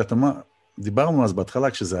כי דיברנו אז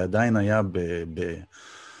בהתחלה, כשזה עדיין היה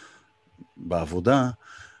בעבודה,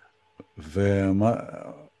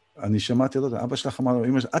 ואני שמעתי, אבא שלך אמר לו,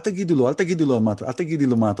 אל תגידי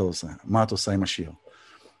לו מה אתה עושה עם השיר,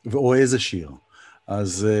 או איזה שיר.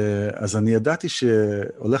 אז אני ידעתי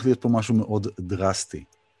שהולך להיות פה משהו מאוד דרסטי,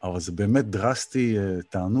 אבל זה באמת דרסטי,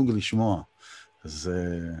 תענוג לשמוע.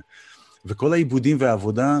 וכל העיבודים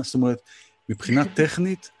והעבודה, זאת אומרת, מבחינה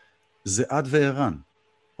טכנית, זה עד וערן,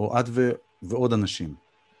 או עד ועוד אנשים.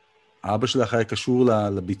 האבא שלך היה קשור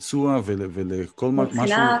לביצוע ולכל משהו...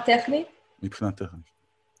 מבחינה טכנית? מבחינה טכנית.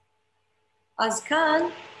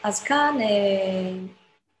 אז כאן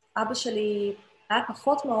אבא שלי היה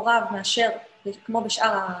פחות מעורב מאשר כמו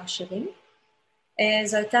בשאר השירים.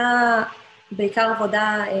 זו הייתה בעיקר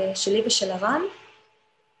עבודה שלי ושל ארן,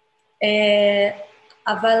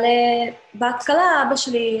 אבל בהתחלה אבא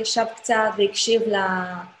שלי ישב קצת והקשיב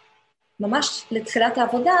ממש לתחילת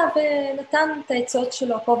העבודה, ונתן את העצות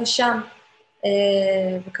שלו פה ושם,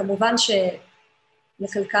 וכמובן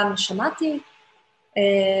שלחלקם שמעתי,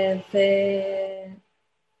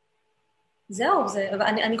 וזהו,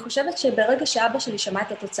 אני חושבת שברגע שאבא שלי שמע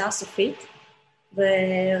את התוצאה הסופית,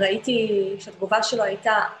 וראיתי שהתגובה שלו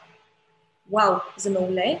הייתה, וואו, זה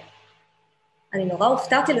מעולה, אני נורא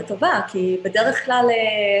הופתעתי לטובה, כי בדרך כלל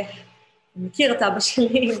אני מכיר את אבא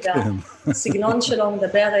שלי, והסגנון שלו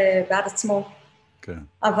מדבר בעד עצמו. כן.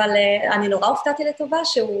 אבל אני נורא הופתעתי לטובה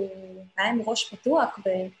שהוא היה עם ראש פתוח,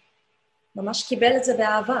 וממש קיבל את זה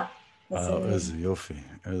באהבה. איזה יופי.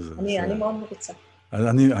 אני מאוד מרוצה.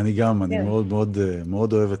 אני גם, אני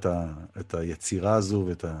מאוד אוהב את היצירה הזו,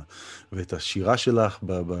 ואת השירה שלך,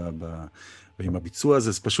 ועם הביצוע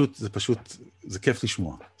הזה, זה כיף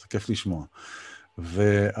לשמוע, זה כיף לשמוע.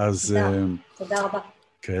 ואז... תודה רבה.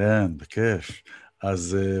 כן, בכיף.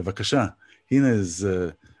 אז בבקשה, הנה זה...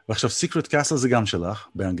 ועכשיו, Secret Castle זה גם שלך,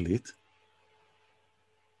 באנגלית.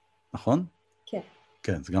 נכון? כן.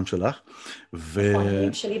 כן, זה גם שלך.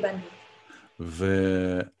 נכון, שלי באנגלית.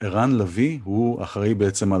 וארן לוי הוא אחראי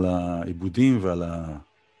בעצם על העיבודים ועל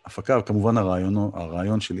ההפקה, וכמובן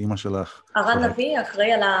הרעיון של אמא שלך. ארן לוי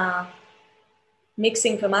אחראי על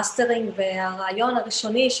המיקסינג ומאסטרינג, והרעיון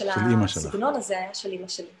הראשוני של הסגנון הזה היה של אמא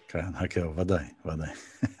שלי. כן, ודאי.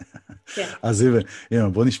 כן. אז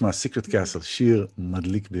בוא נשמע Secret Castle, שיר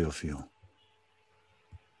מדליק ביופיו.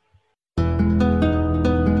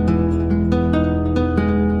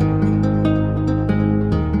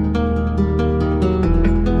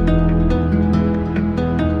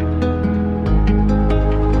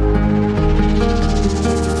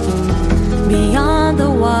 Beyond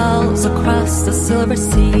the walls, across the silver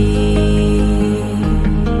sea,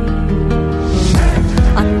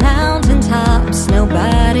 on mountain tops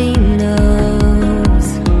nobody knows.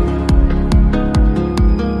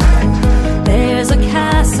 There's a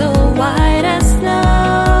castle white as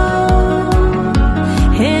snow,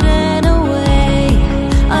 hidden away.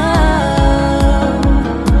 Oh,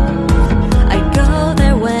 I go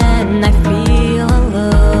there when I feel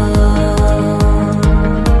alone.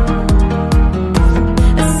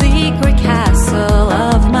 A secret castle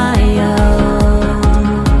of my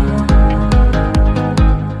own,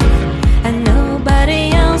 and nobody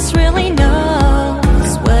else really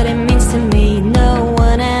knows what it means to me. No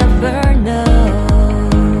one ever knows.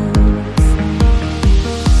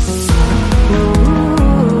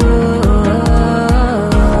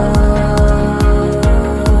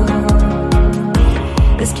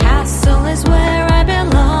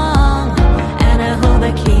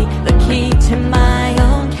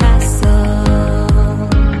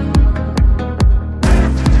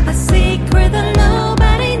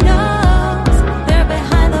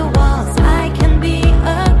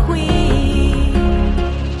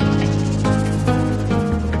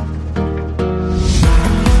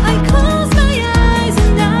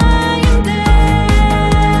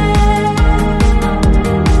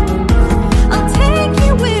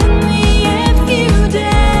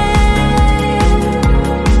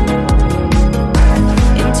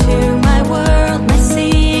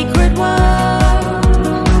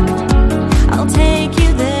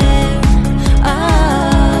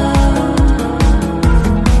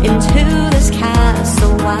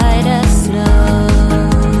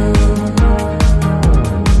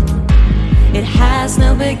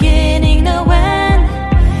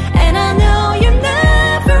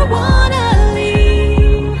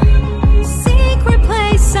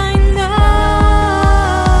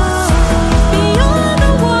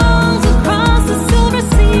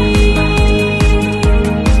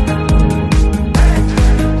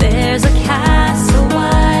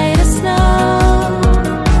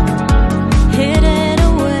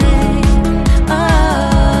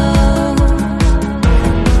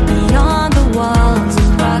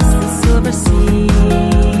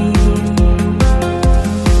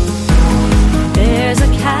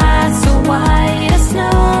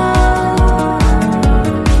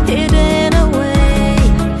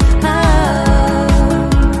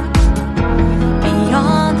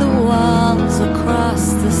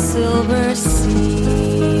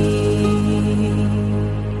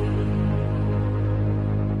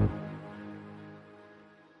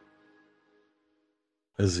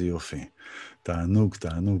 איזה יופי. תענוג,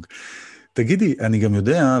 תענוג. תגידי, אני גם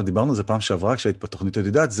יודע, דיברנו על זה פעם שעברה כשהיית בתוכנית, את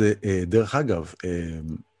יודעת, זה דרך אגב,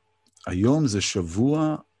 היום זה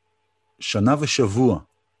שנה ושבוע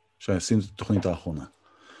שעשינו את התוכנית האחרונה,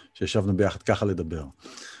 שישבנו ביחד ככה לדבר.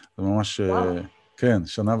 זה ממש, כן,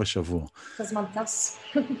 שנה ושבוע. הזמן טס.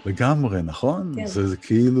 לגמרי, נכון? כן. זה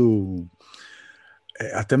כאילו...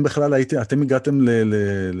 אתם בכלל אתם הגעתם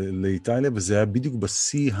לאיטליה, וזה היה בדיוק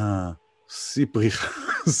בשיא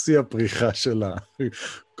הפריחה של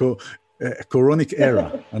ה-Coronic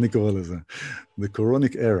era, אני קורא לזה. The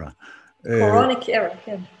Coronic era. Coronic era,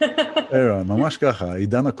 כן. era, ממש ככה,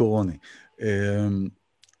 עידן הקורוני.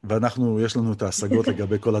 ואנחנו, יש לנו את ההשגות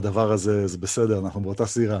לגבי כל הדבר הזה, זה בסדר, אנחנו באותה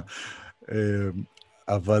סירה.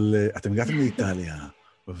 אבל אתם הגעתם לאיטליה,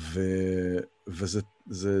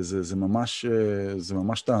 וזה ממש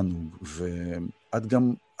תענוג, ואת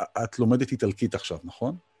גם, את לומדת איטלקית עכשיו,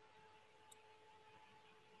 נכון?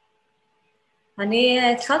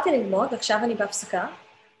 אני התחלתי ללמוד, עכשיו אני בהפסקה,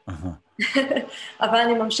 אבל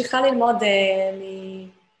אני ממשיכה ללמוד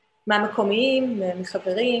מהמקומיים,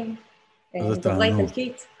 מחברים, דוברי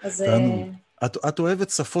איטלקית. תענוג. את אוהבת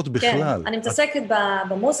שפות בכלל. כן, אני מתעסקת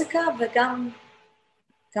במוזיקה וגם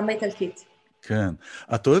באיטלקית. כן.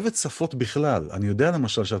 את אוהבת שפות בכלל. אני יודע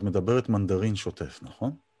למשל שאת מדברת מנדרין שוטף,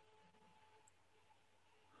 נכון?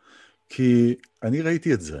 כי אני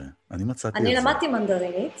ראיתי את זה, אני מצאתי את זה. אני למדתי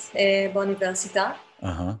מנדרינית באוניברסיטה.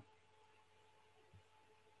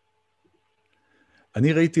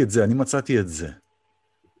 אני ראיתי את זה, אני מצאתי את זה.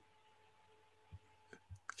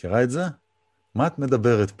 מכירה את זה? מה את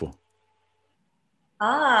מדברת פה?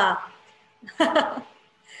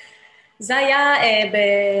 זה היה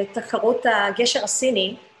בתחרות הגשר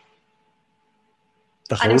הסיני.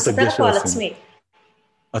 תחרות אני מספרת הגשר פה על הסיני. עצמי.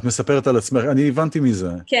 את מספרת על עצמך, אני הבנתי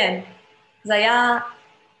מזה. כן, זה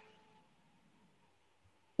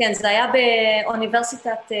היה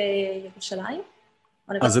באוניברסיטת ירושלים.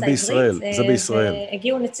 זה בישראל, זה בישראל.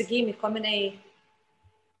 הגיעו נציגים מכל מיני...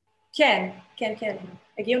 כן.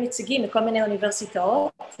 הגיעו נציגים מכל מיני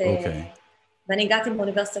אוניברסיטאות. אוקיי. ואני הגעתי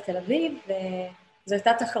באוניברסיטת תל אביב, וזו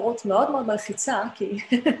הייתה תחרות מאוד מאוד מלחיצה, כי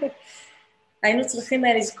היינו צריכים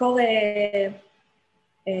לזכור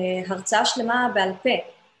הרצאה שלמה בעל פה.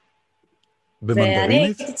 במנדרינית? ואני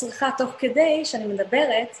הייתי צריכה, תוך כדי שאני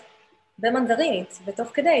מדברת, במנדרינית, ותוך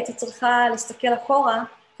כדי הייתי צריכה להסתכל אחורה,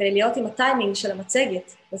 כדי להיות עם הטיימינג של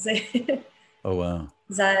המצגת.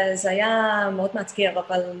 זה היה מאוד מאתגר,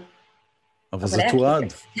 אבל זה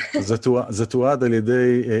תועד. זה תועד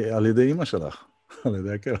על ידי אמא שלך. על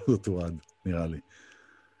ידי הקרב זה תועד, נראה לי.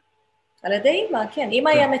 על ידי אמא, כן. אמא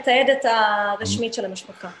היא המתעדת הרשמית של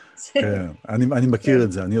המשפחה. כן, אני מכיר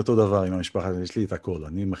את זה. אני אותו דבר עם המשפחה, יש לי את הכל.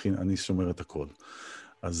 אני שומר את הכל.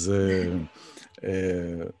 אז...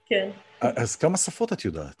 כן. אז כמה שפות את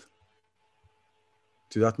יודעת?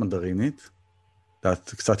 את יודעת מנדרינית? את יודעת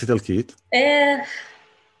קצת איטלקית?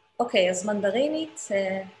 אוקיי, אז מנדרינית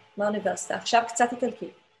מהאוניברסיטה, עכשיו קצת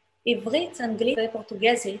איטלקית. עברית, אנגלית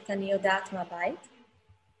ופורטוגזית אני יודעת מהבית,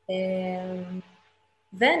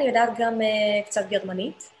 ואני יודעת גם קצת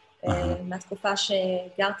גרמנית, מהתקופה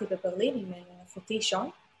שגרתי בברלין עם אחותי שון,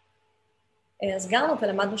 אז גרנו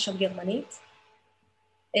ולמדנו שם גרמנית,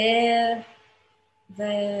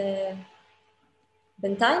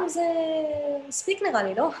 ובינתיים זה מספיק נראה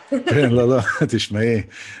לי, לא? כן, לא, תשמעי,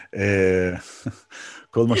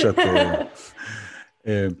 כל מה שאת...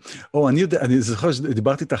 אני זוכר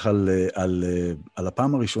שדיברתי איתך על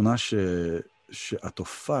הפעם הראשונה שאת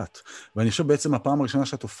הופעת, ואני חושב בעצם הפעם הראשונה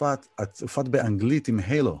שאת הופעת, את הופעת באנגלית עם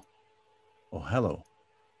הלו, או הלו.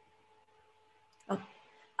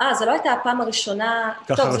 זו לא הייתה הפעם הראשונה,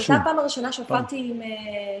 טוב, זו הייתה הפעם הראשונה שהופעתי עם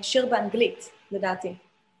שיר באנגלית, לדעתי.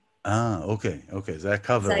 אוקיי, זה היה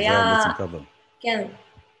קאבר, זה היה בעצם קאבר. כן.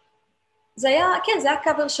 זה היה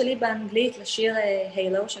קאבר שלי באנגלית לשיר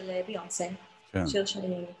הלו של ביונסה. שיר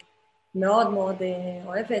שאני מאוד מאוד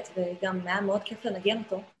אוהבת, וגם היה מאוד כיף לנגן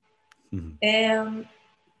אותו.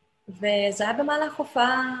 וזה היה במהלך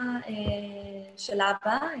הופעה של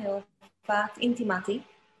אבא, הופעת אינטימטי.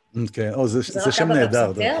 כן, זה שם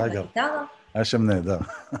נהדר, דרך אגב. היה שם נהדר.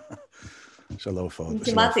 של ההופעות.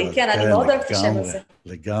 אינטימטי, כן, אני מאוד אוהבת את השם הזה.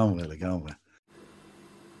 לגמרי.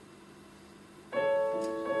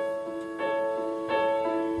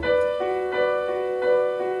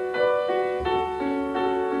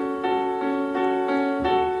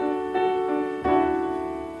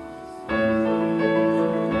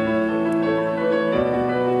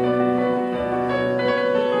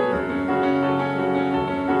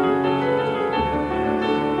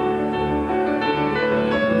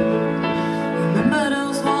 Remember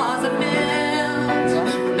those walls I built?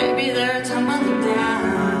 Maybe there are times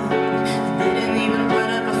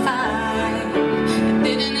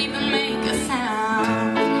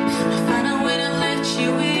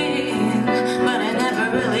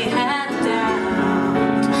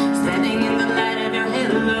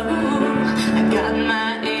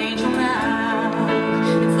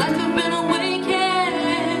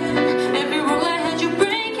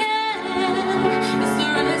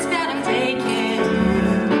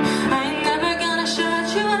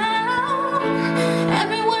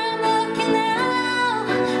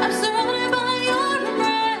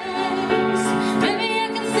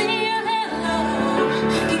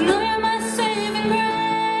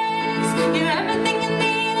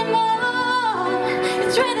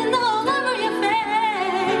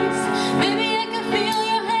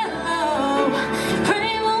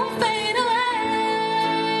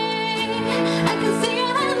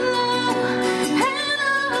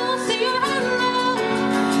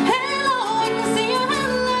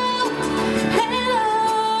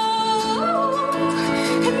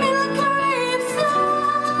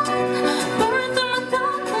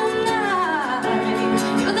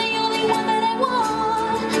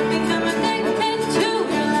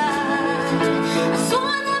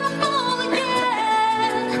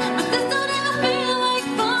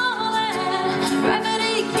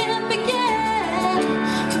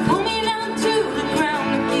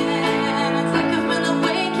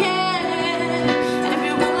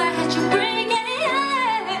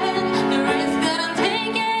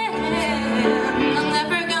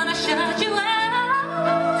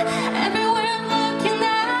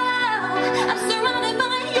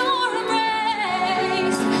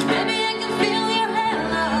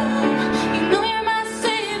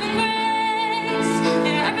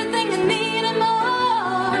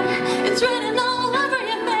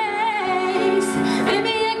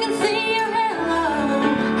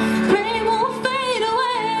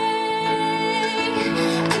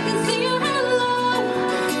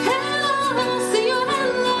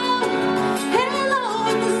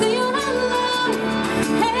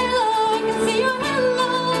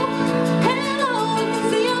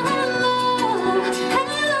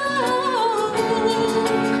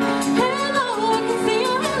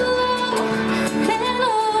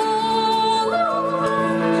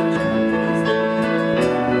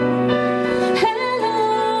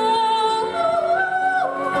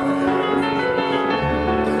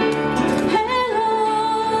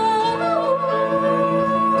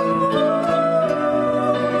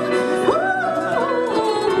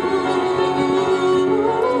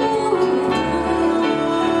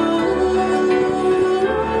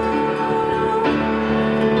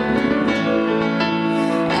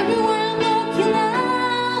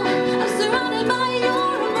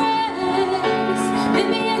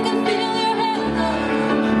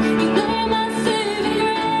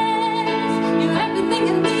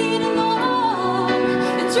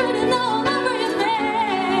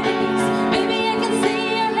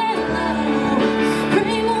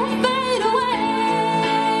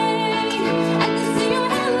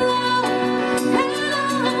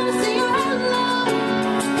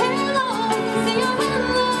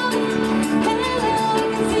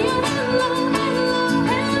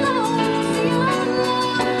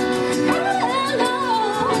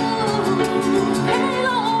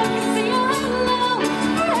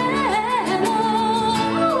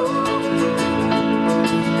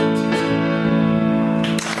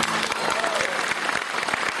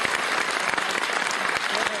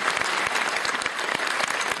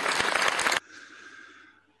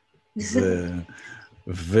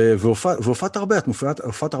והופעת הרבה,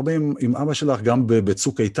 הופעת הרבה עם אבא שלך, גם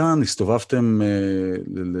בצוק איתן, הסתובבתם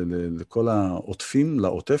לכל העוטפים,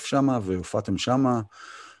 לעוטף שם, והופעתם שם,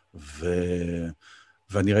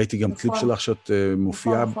 ואני ראיתי גם קליפ שלך שאת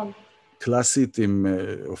מופיעה קלאסית,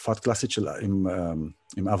 הופעת קלאסית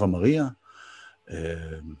עם אבא מריה,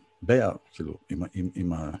 כאילו,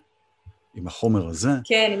 עם החומר הזה.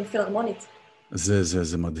 כן, עם פילהרמונית.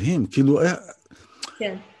 זה מדהים, כאילו,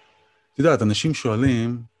 כן. את יודעת, אנשים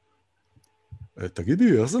שואלים,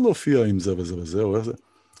 תגידי, איך זה לא הופיע עם זה וזה וזה, או איך זה?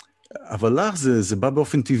 אבל לך זה בא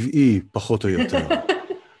באופן טבעי, פחות או יותר.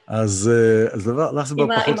 אז לך זה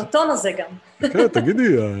בא פחות... עם הטון הזה גם. כן,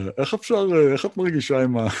 תגידי, איך את מרגישה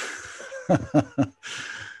עם ה...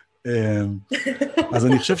 אז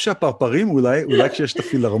אני חושב שהפרפרים, אולי כשיש את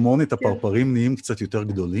הפילהרמונית, הפרפרים נהיים קצת יותר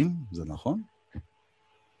גדולים, זה נכון?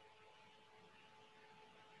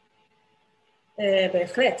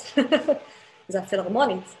 בהחלט. זה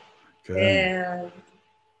הפילהרמונית. כן.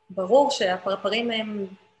 ברור שהפרפרים הם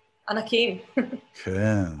ענקיים.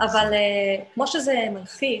 כן. אבל כמו שזה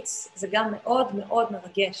מלחיץ, זה גם מאוד מאוד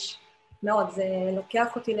מרגש. מאוד, זה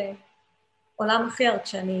לוקח אותי לעולם אחר,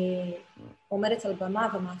 כשאני עומדת על במה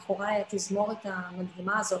ומאחוריי התזמורת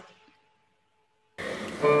המדהימה הזאת.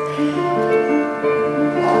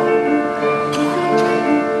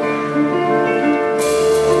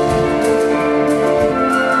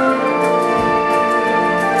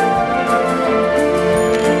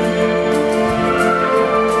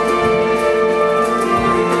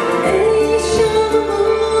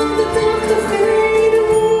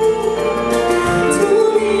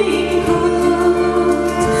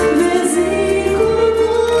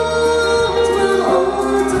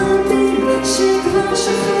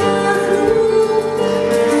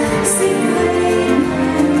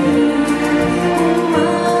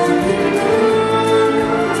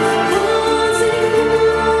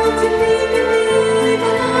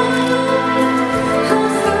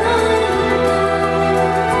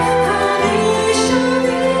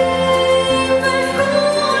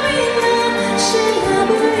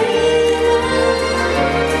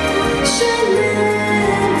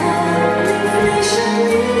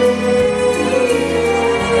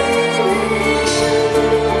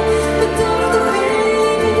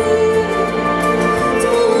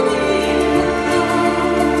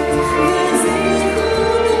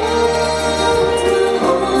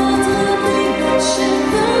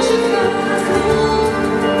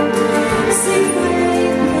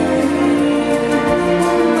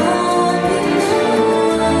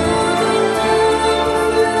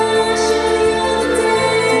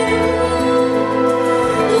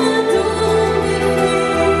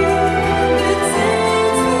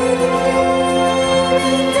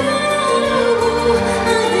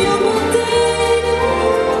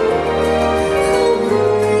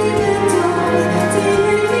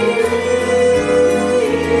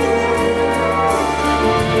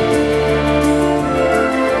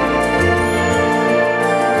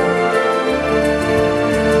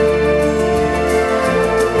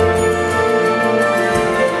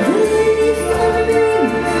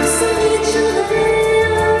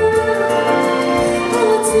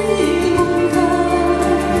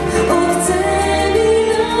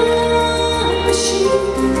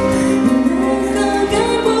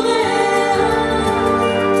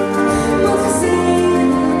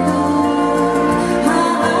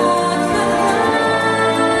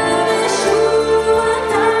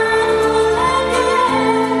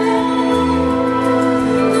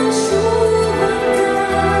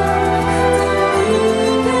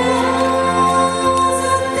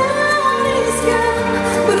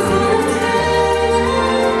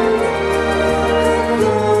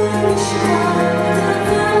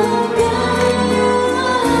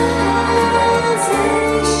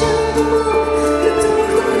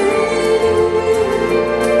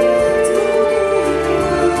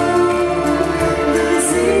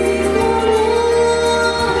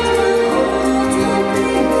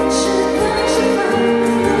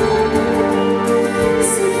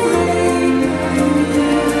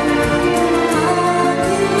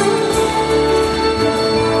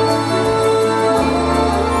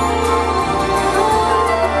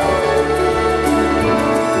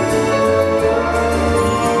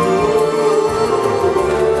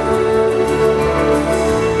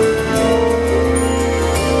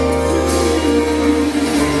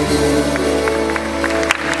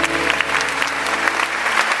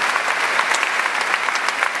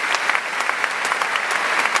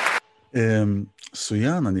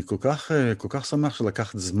 סויאן, אני כל כך שמח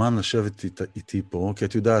שלקחת זמן לשבת איתי פה, כי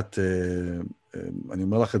את יודעת, אני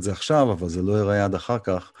אומר לך את זה עכשיו, אבל זה לא ייראה עד אחר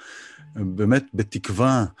כך, באמת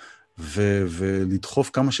בתקווה, ולדחוף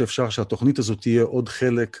כמה שאפשר שהתוכנית הזאת תהיה עוד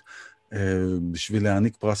חלק, בשביל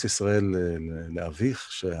להעניק פרס ישראל לאביך,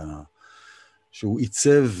 שהוא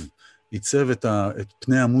עיצב את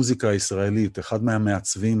פני המוזיקה הישראלית, אחד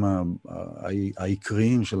מהמעצבים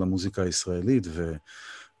העיקריים של המוזיקה הישראלית,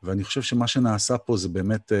 ואני חושב שמה שנעשה פה זה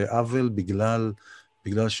באמת עוול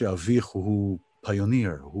בגלל שאביך הוא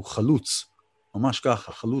פיוניר, הוא חלוץ, ממש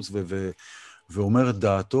ככה, חלוץ, ואומר את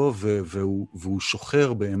דעתו, והוא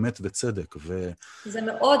שוחר באמת וצדק. זה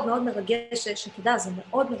מאוד מאוד מרגש, שתדע, זה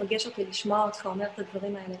מאוד מרגש אותי לשמוע אותך אומר את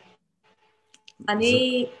הדברים האלה.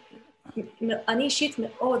 אני אישית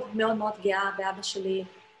מאוד מאוד מאוד גאה באבא שלי,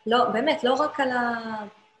 לא, באמת, לא רק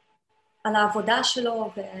על העבודה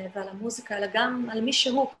שלו ועל המוזיקה, אלא גם על מי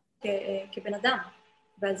שהוא כבן אדם,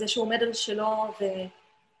 ועל זה שהוא עומד על שלו,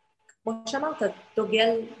 וכמו שאמרת, דוגל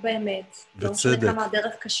באמת, לא משנה כמה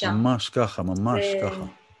הדרך קשה. ממש ככה, ממש ככה.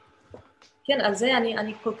 כן, על זה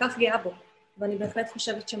אני כל כך גאה בו, ואני בהחלט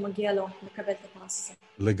חושבת שמגיע לו לקבל את הפרס הזה.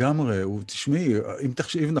 לגמרי, תשמעי,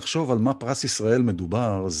 אם נחשוב על מה פרס ישראל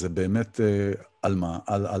מדובר, זה באמת על מה?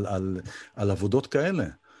 על עבודות כאלה,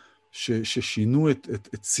 ששינו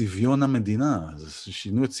את צביון המדינה,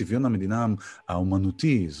 שינו את צביון המדינה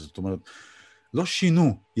האומנותי, זאת אומרת, לא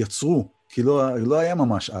שינו, יצרו, כי לא היה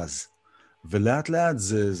ממש אז. ולאט לאט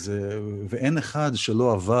ואין אחד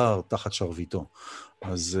שלא עבר תחת שרביטו.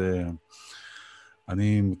 אז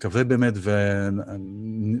אני מקווה באמת,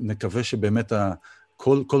 ונקווה שבאמת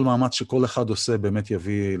כל מאמץ שכל אחד עושה באמת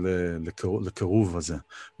יביא לקירוב הזה.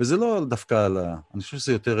 וזה לא דווקא אני חושב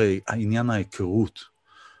שזה יותר העניין ההיכרות,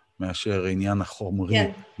 מאשר העניין החומרי,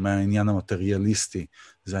 כן. מהעניין המטריאליסטי.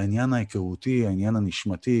 זה העניין ההיכרותי, העניין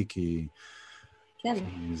הנשמתי, כי כן.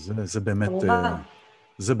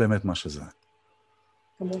 זה באמת מה שזה.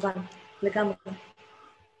 כמובן, לגמרי.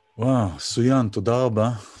 וואו, סויאן, תודה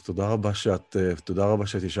רבה. תודה רבה שאת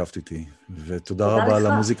ישבת איתי. ותודה רבה על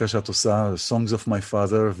המוזיקה שאת עושה, Songs of my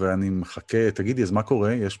father, ואני מחכה, תגידי, אז מה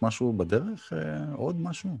קורה? יש משהו בדרך? עוד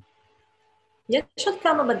משהו? יש עוד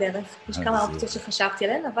כמה בדרך. יש כמה אופציות שחשבתי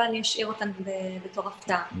עליהן, אבל אני אשאיר אותן בתור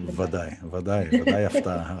הפתעה. ודאי,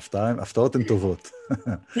 הפתעות הן טובות.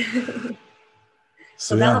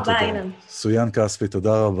 תודה רבה, אילן. סויאן כספי,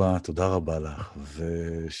 תודה רבה לך,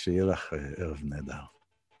 ושיהיה לך ערב נהדר.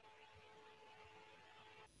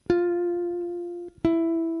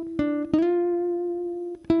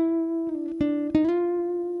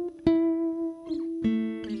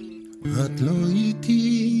 את לא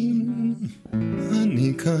איתי,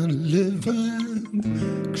 אני כאן לבד,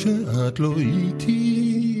 כשאת לא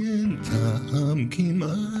איתי אין טעם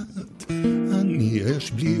כמעט, אני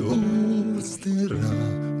אש בלי אור סתרה,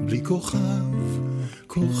 בלי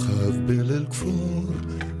כוכב בליל כפור,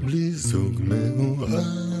 בלי זוג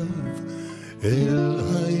מאוהב, אל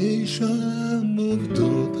הישם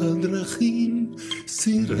עובדות הדרכים,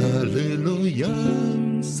 סירה ללא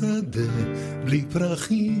ים שדה בלי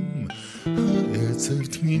פרחים, העצב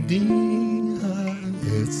תמידי,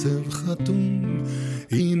 העצב חתום,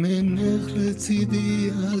 אם אינך לצידי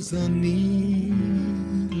אז אני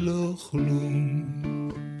לא כלום.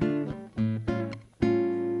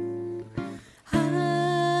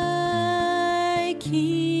 Ai, que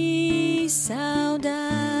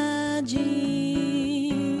saudade,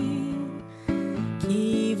 que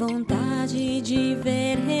vontade de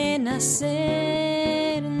ver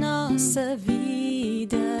renascer nossa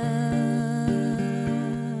vida.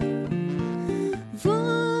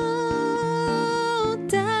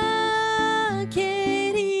 Volta,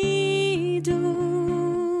 querido,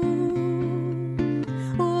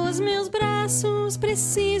 os meus braços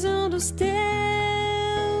precisam dos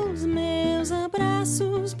teus, meus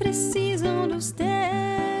abraços precisam dos teus.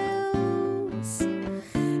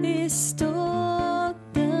 Estou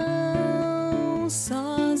tão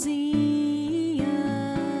sozinha,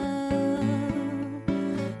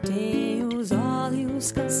 tenho os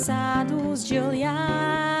olhos cansados de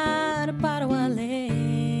olhar para o além.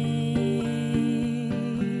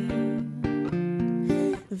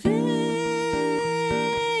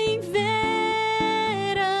 Vem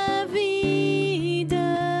ver a vida.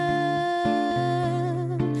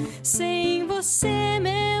 Sem você,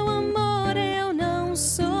 meu amor, eu não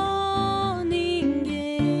sou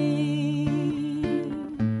ninguém.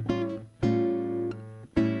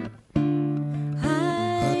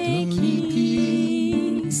 Ai,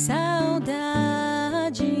 que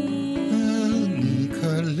saudade, אני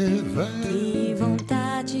כאן לבד, que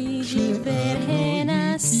vontade de ver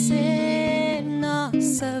renascer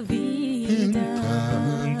nossa אין vida.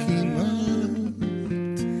 טעם כמעט,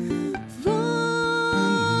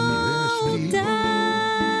 Volta,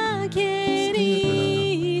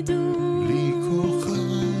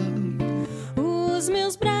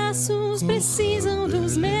 precisam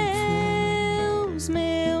dos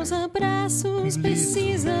meus abraços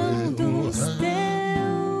precisam dos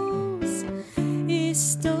teus.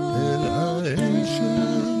 Estou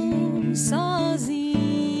tão sozinha.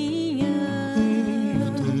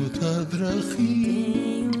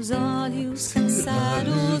 Tenho os olhos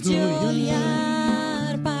cansados de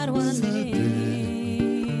olhar para o além.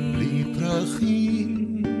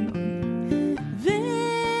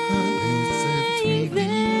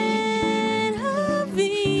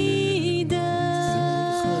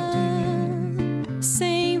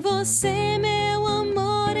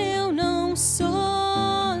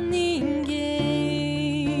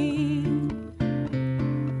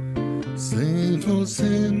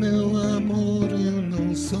 Você, meu amor, eu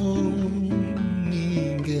não sou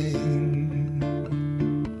ninguém.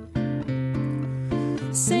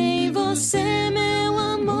 Sem você, meu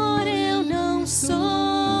amor, eu não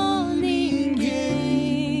sou ninguém.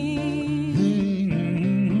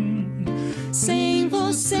 Sem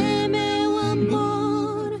você, meu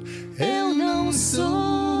amor, eu não sou.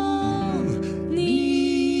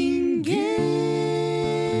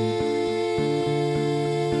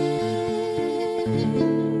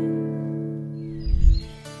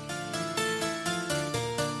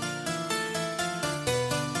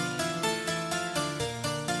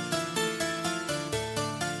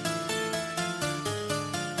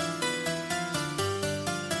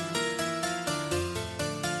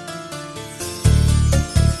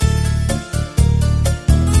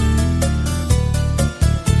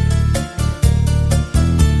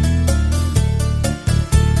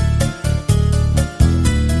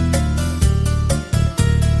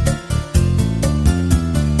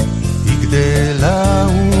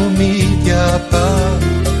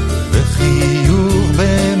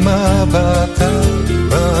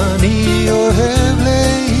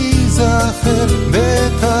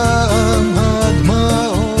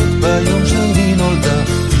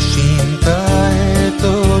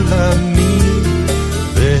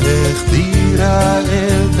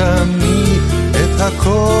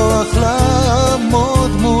 הכוח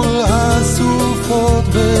לעמוד מול הסופות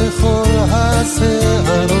בכל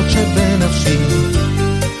השערות שבנפשי.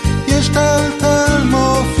 יש טלטל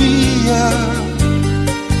מופיע,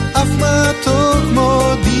 אף מתוק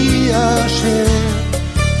מודיע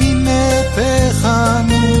שהנה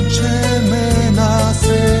בחמוד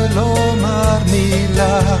שמנסה לומר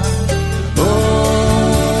מילה.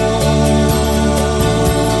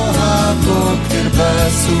 הבוקר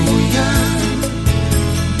בסויאן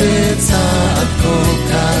בצעד כה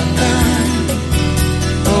קטן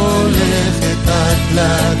הולכת עד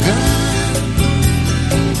לגן.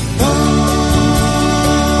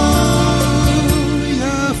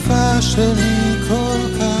 יפה שלי כל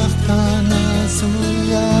כך קטנה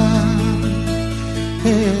סויאן.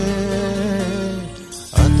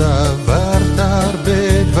 את עברת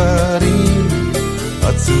הרבה דברים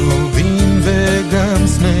עצובים וגם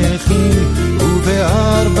שמחים,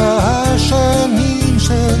 ובארבע השנים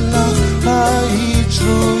שלך היית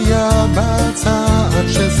שרויה בצעד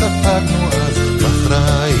שספגנו אז. כך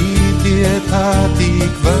ראיתי את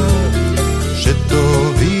התקווה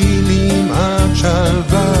שתוביל עד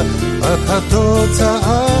שלווה. את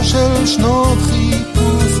התוצאה של שנות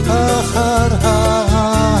חיפוש אחר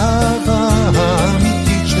האהבה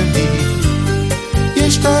האמיתית שלי.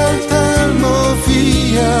 יש טלטל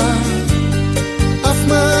מופיע, אף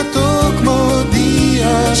מתוק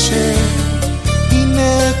מודיע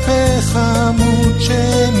שהנה פחמוד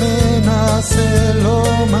שמנסה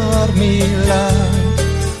לומר מילה.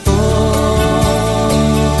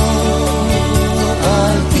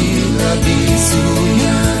 אל תלעדי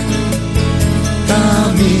סויאן,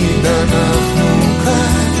 תמיד אנחנו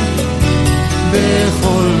כאן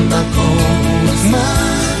בכל מקום וזמן.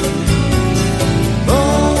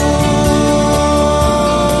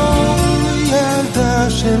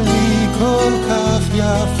 שלי כל כך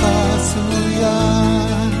יפה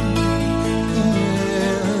סויאן.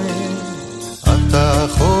 את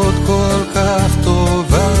אחות כל כך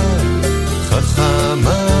טובה,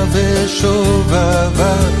 חכמה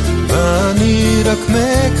ושובבה, ואני רק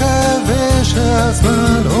מקווה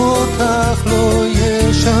שהזמן אותך לא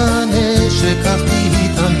ישנה, שכך תהי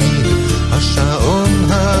תמיד השעון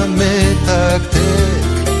המתקתק.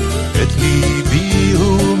 את ליבי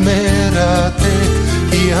הוא מרתק,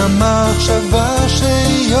 כי המחשבה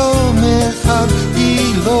שיום אחד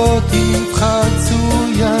היא לא תפחד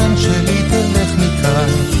סויאן שלי תלך מכאן.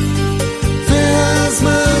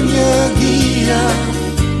 והזמן יגיע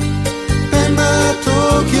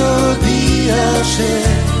במתוק יודיע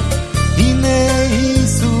שהנה היא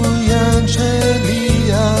סויאן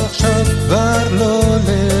שלי עכשיו כבר לא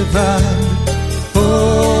לבד.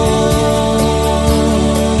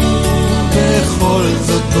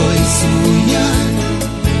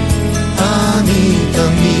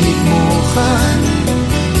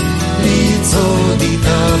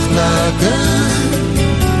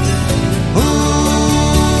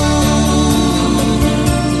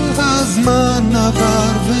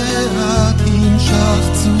 כך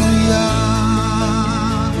צוין.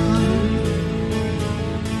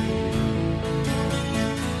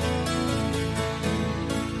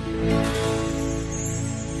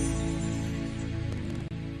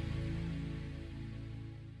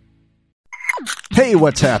 Hey,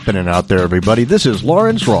 what's happening out there, everybody? This is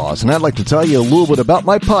Lawrence Ross, and I'd like to tell you a little bit about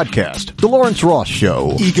my podcast, The Lawrence Ross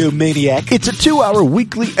Show. Egomaniac. It's a 2-hour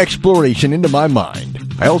weekly exploration into my mind.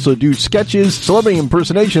 I also do sketches, celebrity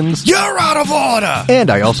impersonations. You're out of order!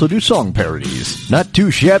 And I also do song parodies. Not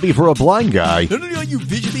too shabby for a blind guy. Not only are you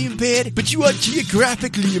visually impaired, but you are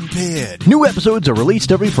geographically impaired. New episodes are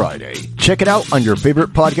released every Friday. Check it out on your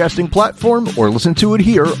favorite podcasting platform or listen to it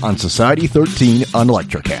here on Society 13 on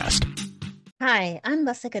Electrocast. Hi, I'm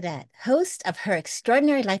Lessa Gadet, host of Her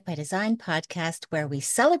Extraordinary Life by Design podcast, where we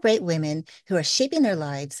celebrate women who are shaping their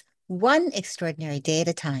lives one extraordinary day at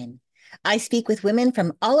a time. I speak with women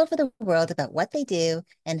from all over the world about what they do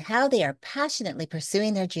and how they are passionately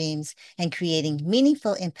pursuing their dreams and creating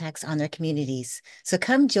meaningful impacts on their communities. So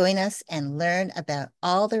come join us and learn about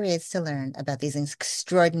all there is to learn about these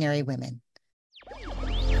extraordinary women.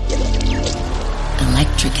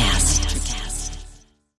 Electrocast.